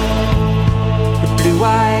the blue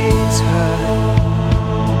eyes hurt.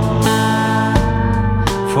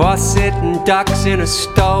 For sitting ducks in a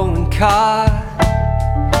stolen car.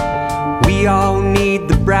 We all need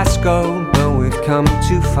the Brasco, but we've come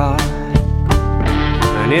too far.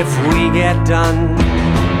 And if we get done,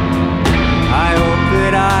 I hope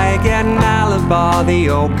that I get Malabar, the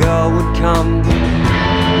old girl would come. 3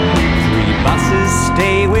 buses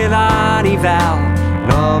stay with Arnie Val,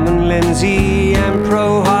 Norman Lindsay and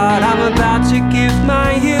Pro Hard. I'm about to give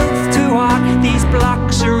my youth to art. These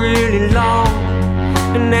blocks are really long,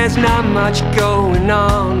 and there's not much going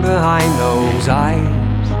on behind those eyes.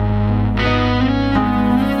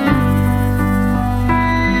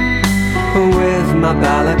 With my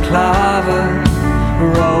balaclava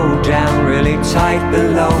rolled down really tight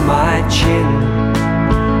below my chin,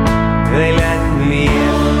 they let me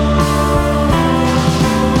in.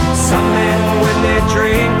 Some men, when they're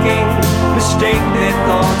drinking, mistake their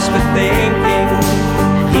thoughts for thinking.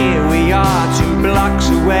 Here we are 2 blocks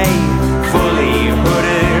away, fully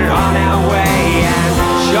hooded on our way. And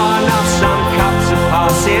sure enough, some cops are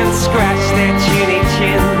passing, scratch their chinny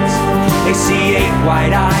chins. They see 8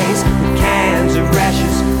 white eyes with cans of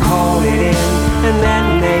rashes, call it in. And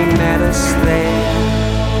then they met us there,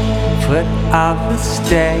 foot of the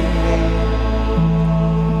stair.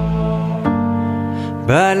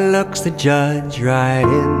 But looks the judge right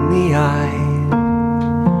in the eye,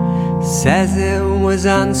 says it was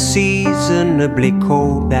unseasonably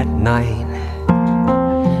cold that night.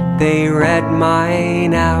 They read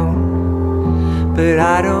mine out, but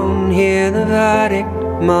I don't hear the verdict.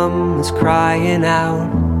 Mum is crying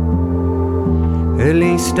out. At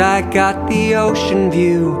least I got the ocean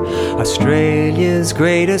view. Australia's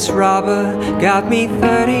greatest robber got me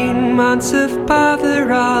 13 months of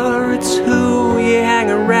bother. Oh, it's who you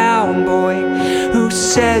hang around, boy. Who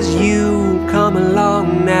says you come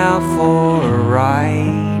along now for a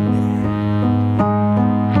ride?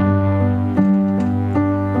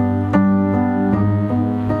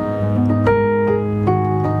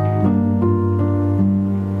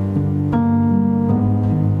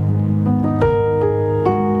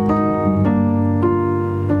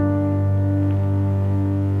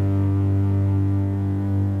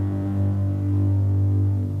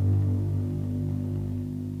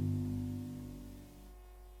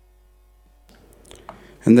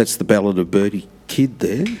 And that's the Ballad of Birdie Kid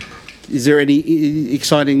there. Is there any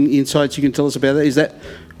exciting insights you can tell us about that?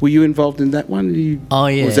 Were you involved in that one? Oh,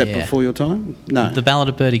 yeah. Was that before your time? No. The Ballad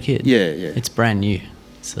of Birdie Kid? Yeah. It's brand new.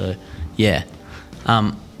 So, yeah.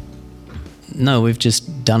 No, we've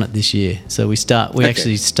just done it this year. So we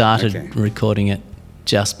actually started recording it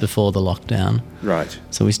just before the lockdown. Right.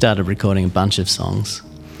 So we started recording a bunch of songs,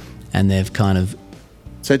 and they've kind of...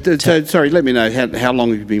 So sorry, let me know, how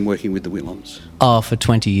long have you been working with the Whitlams? Oh, for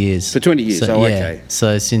 20 years. For 20 years, so, okay.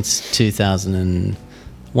 So since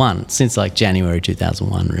 2001, since like January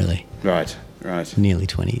 2001, really. Right. Nearly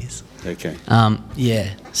 20 years. Okay.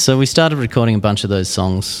 Yeah. So we started recording a bunch of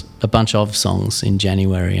songs in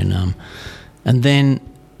January, and then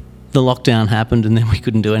the lockdown happened, and then we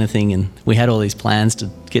couldn't do anything, and we had all these plans to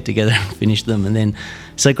get together and finish them, and then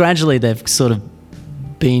so gradually they've sort of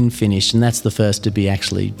been finished, and that's the first to be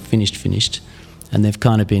actually finished, and they've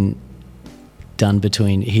kind of been done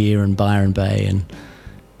between here and Byron Bay and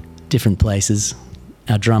different places.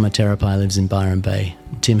 Our drummer Terapai lives in Byron Bay.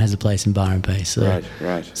 Tim has a place in Byron Bay. So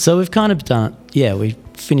right. So we've kind of done it. Yeah, we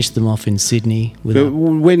finished them off in Sydney.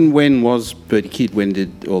 When was Birdie Kid? When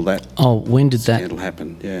did all that? Oh, when did that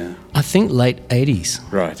happen? Yeah. I think late 80s.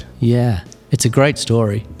 Right. Yeah, it's a great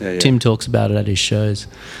story. Yeah. Tim talks about it at his shows.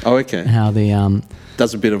 Oh, okay. How the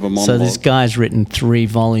does a bit of a monologue. So this guy's written 3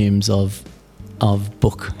 volumes of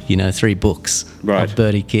book, 3 books of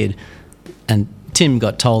Birdie Kid, and Tim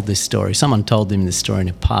got told this story. Someone told him this story in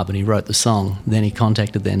a pub, and he wrote the song. Then he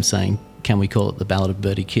contacted them saying, "Can we call it the Ballad of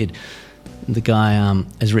Birdie Kid?" And the guy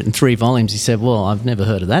has written 3 volumes. He said, "Well, I've never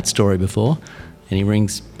heard of that story before." And he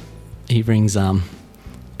rings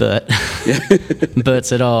Bert. Bert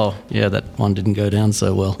said, "Oh, yeah, that one didn't go down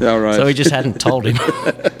so well." Oh, right. So he just hadn't told him.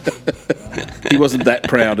 He wasn't that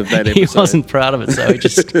proud of that episode. He wasn't proud of it, so he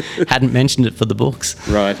just hadn't mentioned it for the books.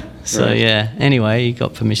 Right. So right. yeah. Anyway, he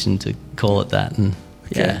got permission to call it that, and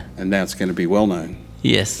yeah. And now it's going to be well known.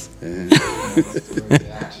 Yes. Yeah.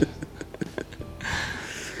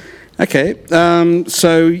 Okay.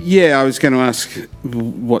 So yeah, I was going to ask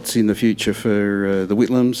what's in the future for the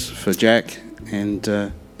Whitlams, for Jack, and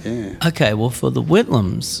yeah. Okay. Well, for the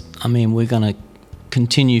Whitlams, I mean, we're going to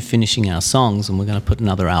continue finishing our songs, and we're going to put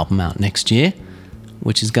another album out next year,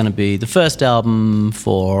 which is going to be the first album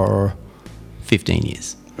for 15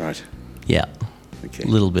 years. Right. Yeah. Okay. A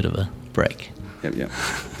little bit of a break. Yep.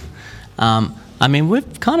 I mean,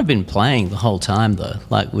 we've kind of been playing the whole time, though.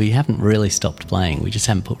 Like, we haven't really stopped playing. We just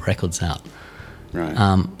haven't put records out.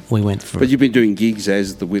 Right. We went for... But you've been doing gigs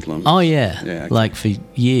as the Whitlams. Oh, yeah. Okay. Like, for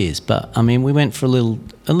years. But, I mean, we went for a little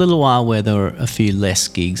while where there were a few less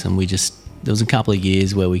gigs, and there was a couple of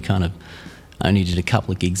years where we kind of only did a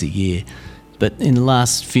couple of gigs a year. But in the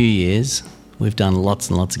last few years, we've done lots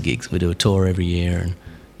and lots of gigs. We do a tour every year, and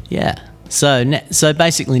yeah. So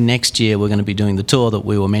basically next year we're going to be doing the tour that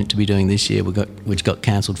we were meant to be doing this year, which got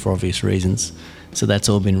cancelled for obvious reasons. So that's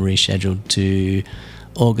all been rescheduled to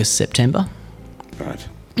August, September. Right.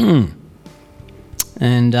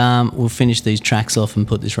 And we'll finish these tracks off and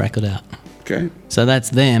put this record out. Okay. So that's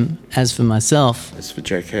them. As for myself... As for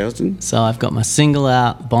Jack Housden. So I've got my single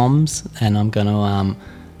out, Bombs, and I'm going to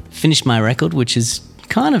finish my record, which is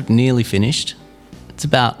kind of nearly finished. It's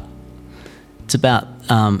about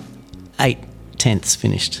 8/10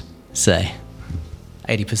 finished, say.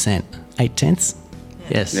 80%. 8/10?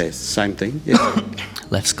 Yes. Yes, same thing. Yeah.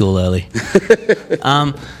 Left school early.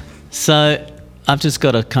 So I've just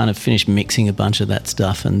got to kind of finish mixing a bunch of that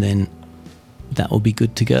stuff, and then that will be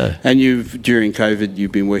good to go. And during COVID,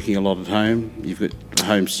 you've been working a lot at home. You've got a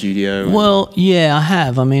home studio. Well, yeah, I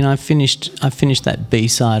have. I mean, I finished that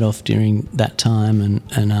B-side off during that time, and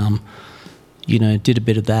did a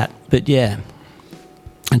bit of that. But yeah,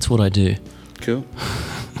 that's what I do. Cool.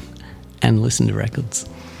 And listen to records.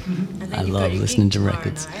 I love listening to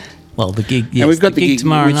records. Night. Well, the gig, yes, and we've got the gig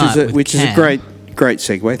tomorrow night, which is a great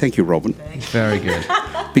segue. Thank you, Robin. Very good.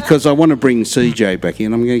 Because I want to bring CJ back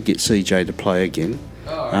in. I'm going to get CJ to play again.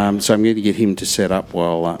 So I'm going to get him to set up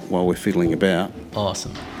while we're fiddling about.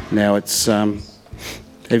 Awesome. Now it's. Have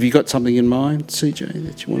you got something in mind, CJ,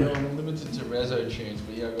 that you want to? I'm limited to Rezo tunes,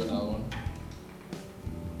 but yeah, I've got another one.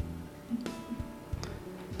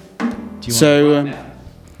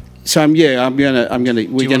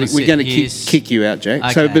 We're gonna kick you out, Jack.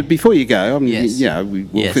 Okay. So, but before you go, Yes.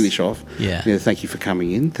 we'll finish off. Yeah. Thank you for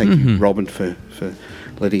coming in. Thank you, Robin, for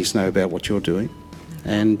letting us know about what you're doing,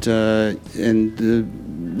 and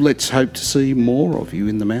let's hope to see more of you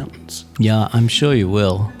in the mountains. Yeah, I'm sure you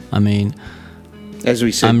will. I mean, as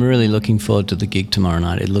we said, I'm really looking forward to the gig tomorrow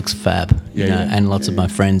night. It looks fab, and lots of my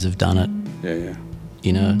friends have done it. Yeah.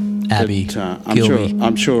 You know, Abby, but, Gilby.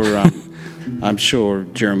 I'm sure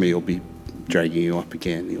Jeremy will be dragging you up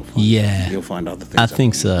again. He'll find other things. I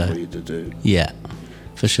think so. For you to do. Yeah,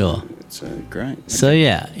 for sure. It's great. So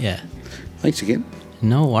yeah. Thanks again.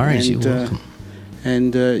 No worries. You're welcome.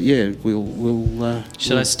 We'll.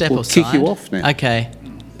 Should I step we'll aside? Kick you off now. Okay.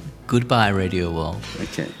 Goodbye, Radio World.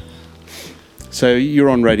 Okay. So you're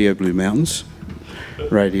on Radio Blue Mountains,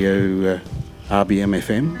 Radio RBM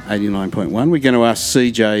FM 89.1. We're going to ask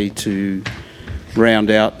CJ to round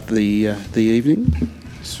out the evening.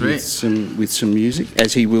 Sweet. with some music,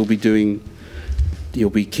 as he will be doing. He'll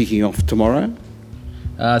be kicking off tomorrow.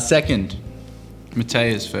 Second.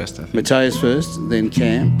 Mateus first, I think. Mateus first, then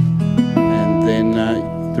Cam, and then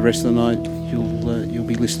the rest of the night you'll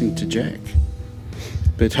be listening to Jack.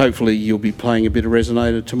 But hopefully you'll be playing a bit of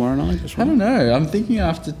Resonator tomorrow night as well. I don't know. I'm thinking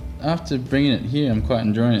after bringing it here, I'm quite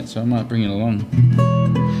enjoying it, so I might bring it along.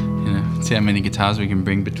 See how many guitars we can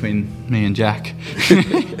bring between me and Jack. This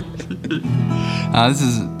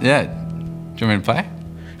is, do you want me to play?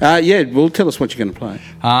 Well, tell us what you're going to play.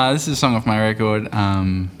 This is a song off my record.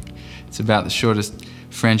 It's about the shortest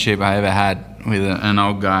friendship I ever had with an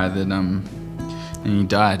old guy that, and he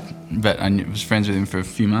died. But I was friends with him for a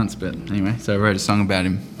few months, but anyway, so I wrote a song about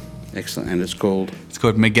him. Excellent, and it's called? It's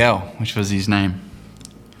called Miguel, which was his name.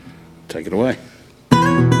 Take it away.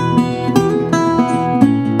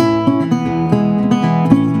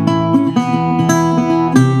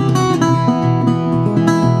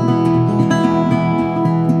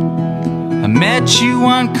 I met you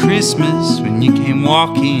on Christmas when you came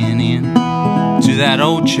walking in to that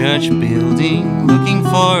old church building looking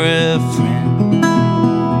for a friend.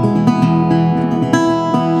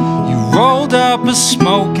 You rolled up a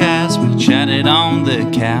smoke as we chatted on the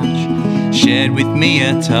couch, shared with me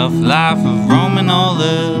a tough life of roaming all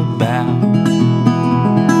about.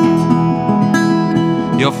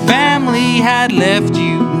 Your family had left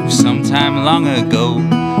you sometime long ago.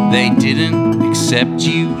 They didn't accept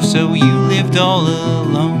you, so you lived all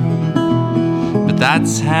alone. But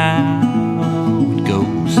that's how it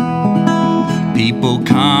goes. People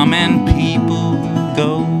come and people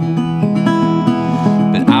go.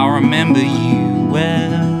 But I'll remember you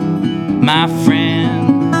well, my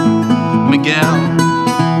friend Miguel.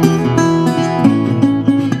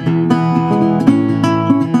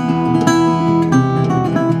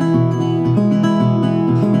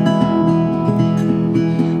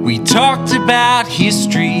 Talked about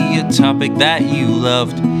history, a topic that you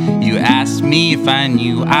loved. You asked me if I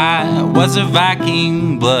knew I was a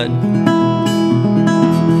Viking blood.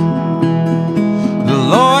 The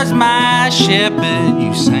Lord's my shepherd,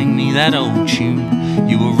 you sang me that old tune.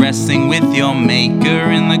 You were wrestling with your maker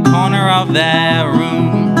in the corner of that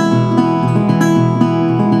room.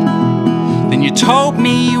 Then you told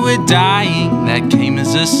me you were dying, that came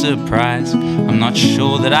as a surprise. I'm not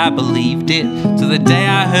sure that I believed it till the day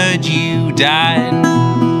I heard you died.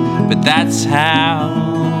 But that's how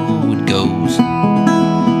it goes.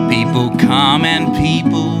 People come and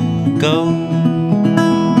people go.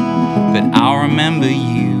 But I'll remember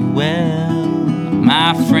you well,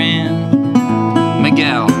 my friend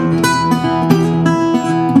Miguel.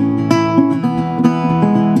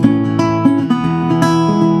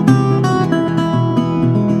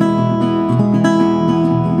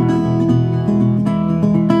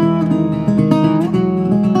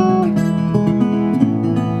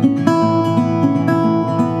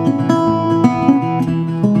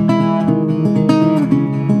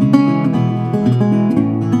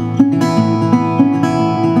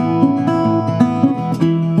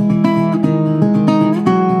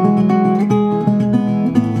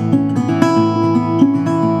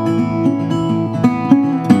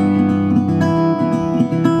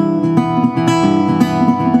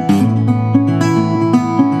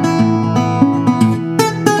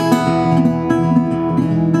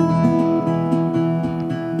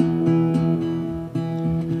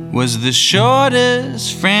 Was the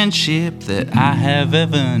shortest friendship that I have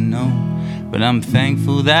ever known, but I'm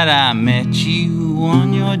thankful that I met you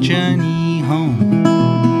on your journey home.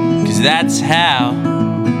 'Cause that's how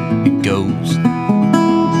it goes.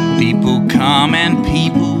 People come and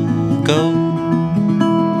people go,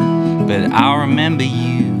 but I'll remember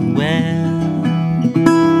you well,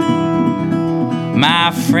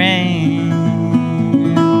 my friend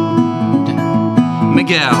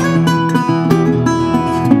Miguel.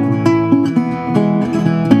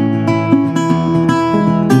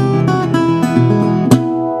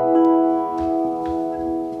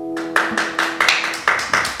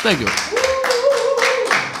 Thank you.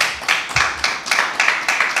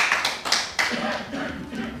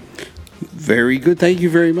 Very good. Thank you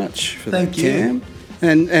very much for Thank that, you. Cam.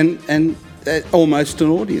 And almost an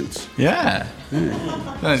audience. Yeah.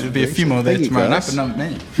 There'll be a few more there Thank you, tomorrow night, guys. but not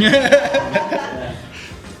many.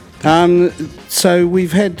 So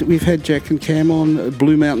we've had Jack and Cam on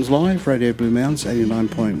Blue Mountains Live, Radio Blue Mountains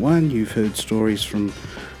 89.1. You've heard stories from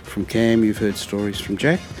Cam. You've heard stories from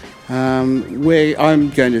Jack. Where I'm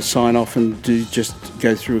going to sign off and just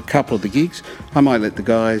go through a couple of the gigs. I might let the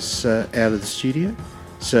guys out of the studio.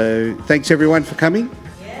 So thanks everyone for coming.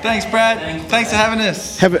 Thanks, Brad. Thanks for having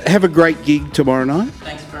us. Have a great gig tomorrow night.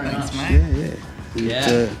 Thanks very much, mate. Yeah.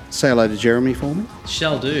 And, say hello to Jeremy for me.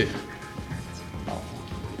 Shall do.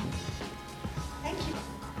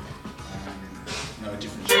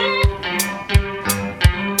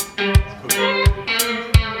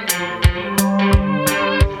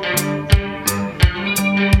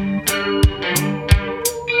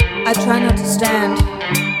 I try not to stand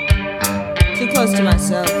too close to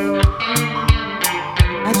myself.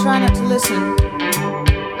 I try not to listen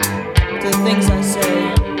to the things I say.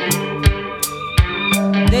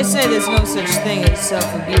 They say there's no such thing as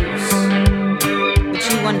self-abuse, but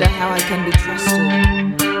you wonder how I can be trusted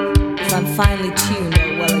if I'm finely tuned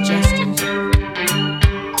or well-adjusted.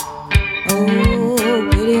 Oh,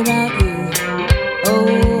 pity about you.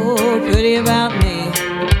 Oh, pity about me.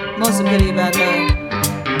 Most of pity about her.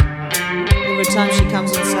 Every time she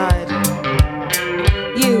comes inside,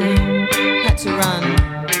 you had to run.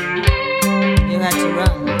 You had to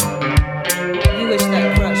run. You wish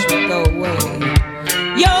that crush would go away.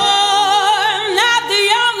 You're not the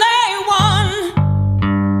only one.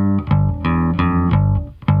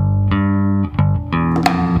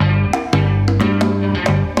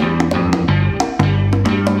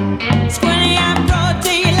 Squinting at broad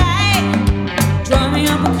daylight, drumming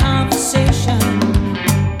up a conversation.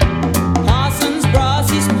 Parsons Bros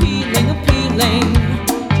is appealing,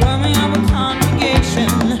 drumming up a congregation.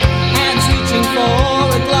 Hands reaching for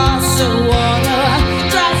a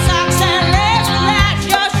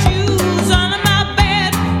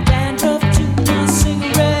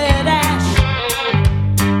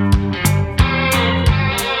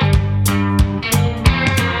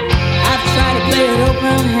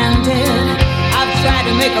try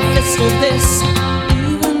to make a fist of this.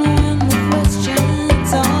 Even when the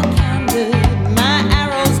questions are candid, my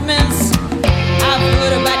arrows miss. I've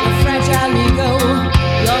heard about your fragile ego,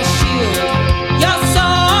 your shield, your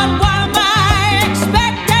sword. What am I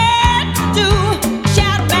expected to do?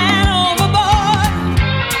 Shout man overboard.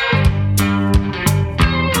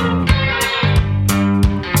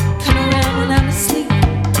 Come around when I'm asleep,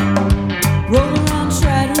 roll around,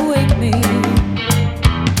 try to wake me.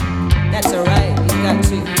 That's alright, you got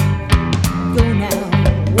to go now.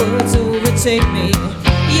 Words overtake me.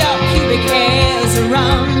 Your pubic hairs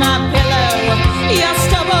around my pillow. Your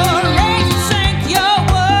stubborn rage sank your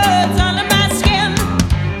words under my skin.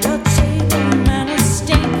 Your table manners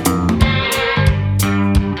stink.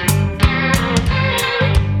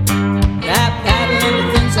 I paddle into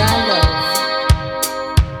things I love.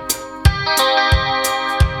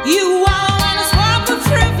 You wallow in a swamp of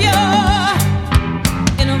trivia,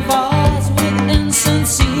 in a vase with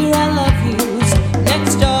insincere I love yous,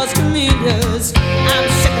 next door's commuters. I'm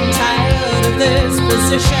sick and tired of this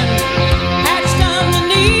position, hatched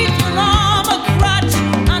underneath your arm, a crutch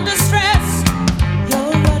under stress.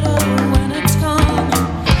 You're rudder when it's calm.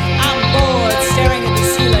 I'm bored staring at the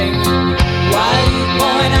ceiling while you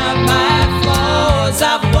point out my flaws.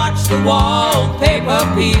 I've watched the wallpaper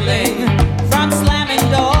peeling from slamming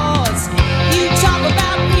doors. You talk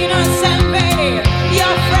about penis envy,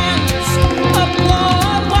 your friends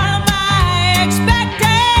applaud. What am I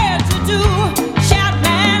expected to do? Shout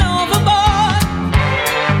man overboard.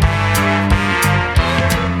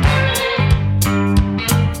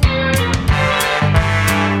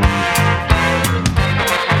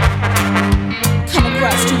 Come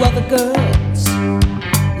across two other girls,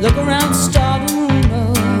 look around, start a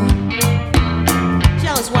rumor.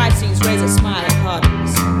 Jealous wife sees raise a smile at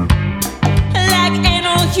parties. Like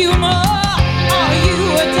anal humor, are you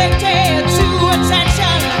addicted to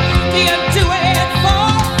attention? Do you do it for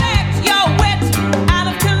effect? Your wit out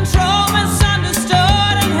of control,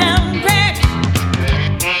 misunderstood and handpicked.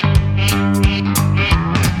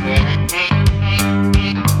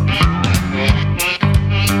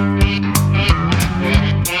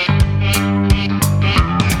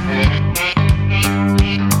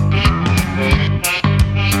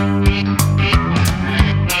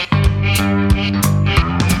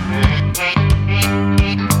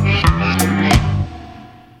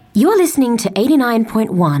 You're listening to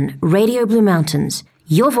 89.1 Radio Blue Mountains.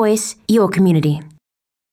 Your voice, your community.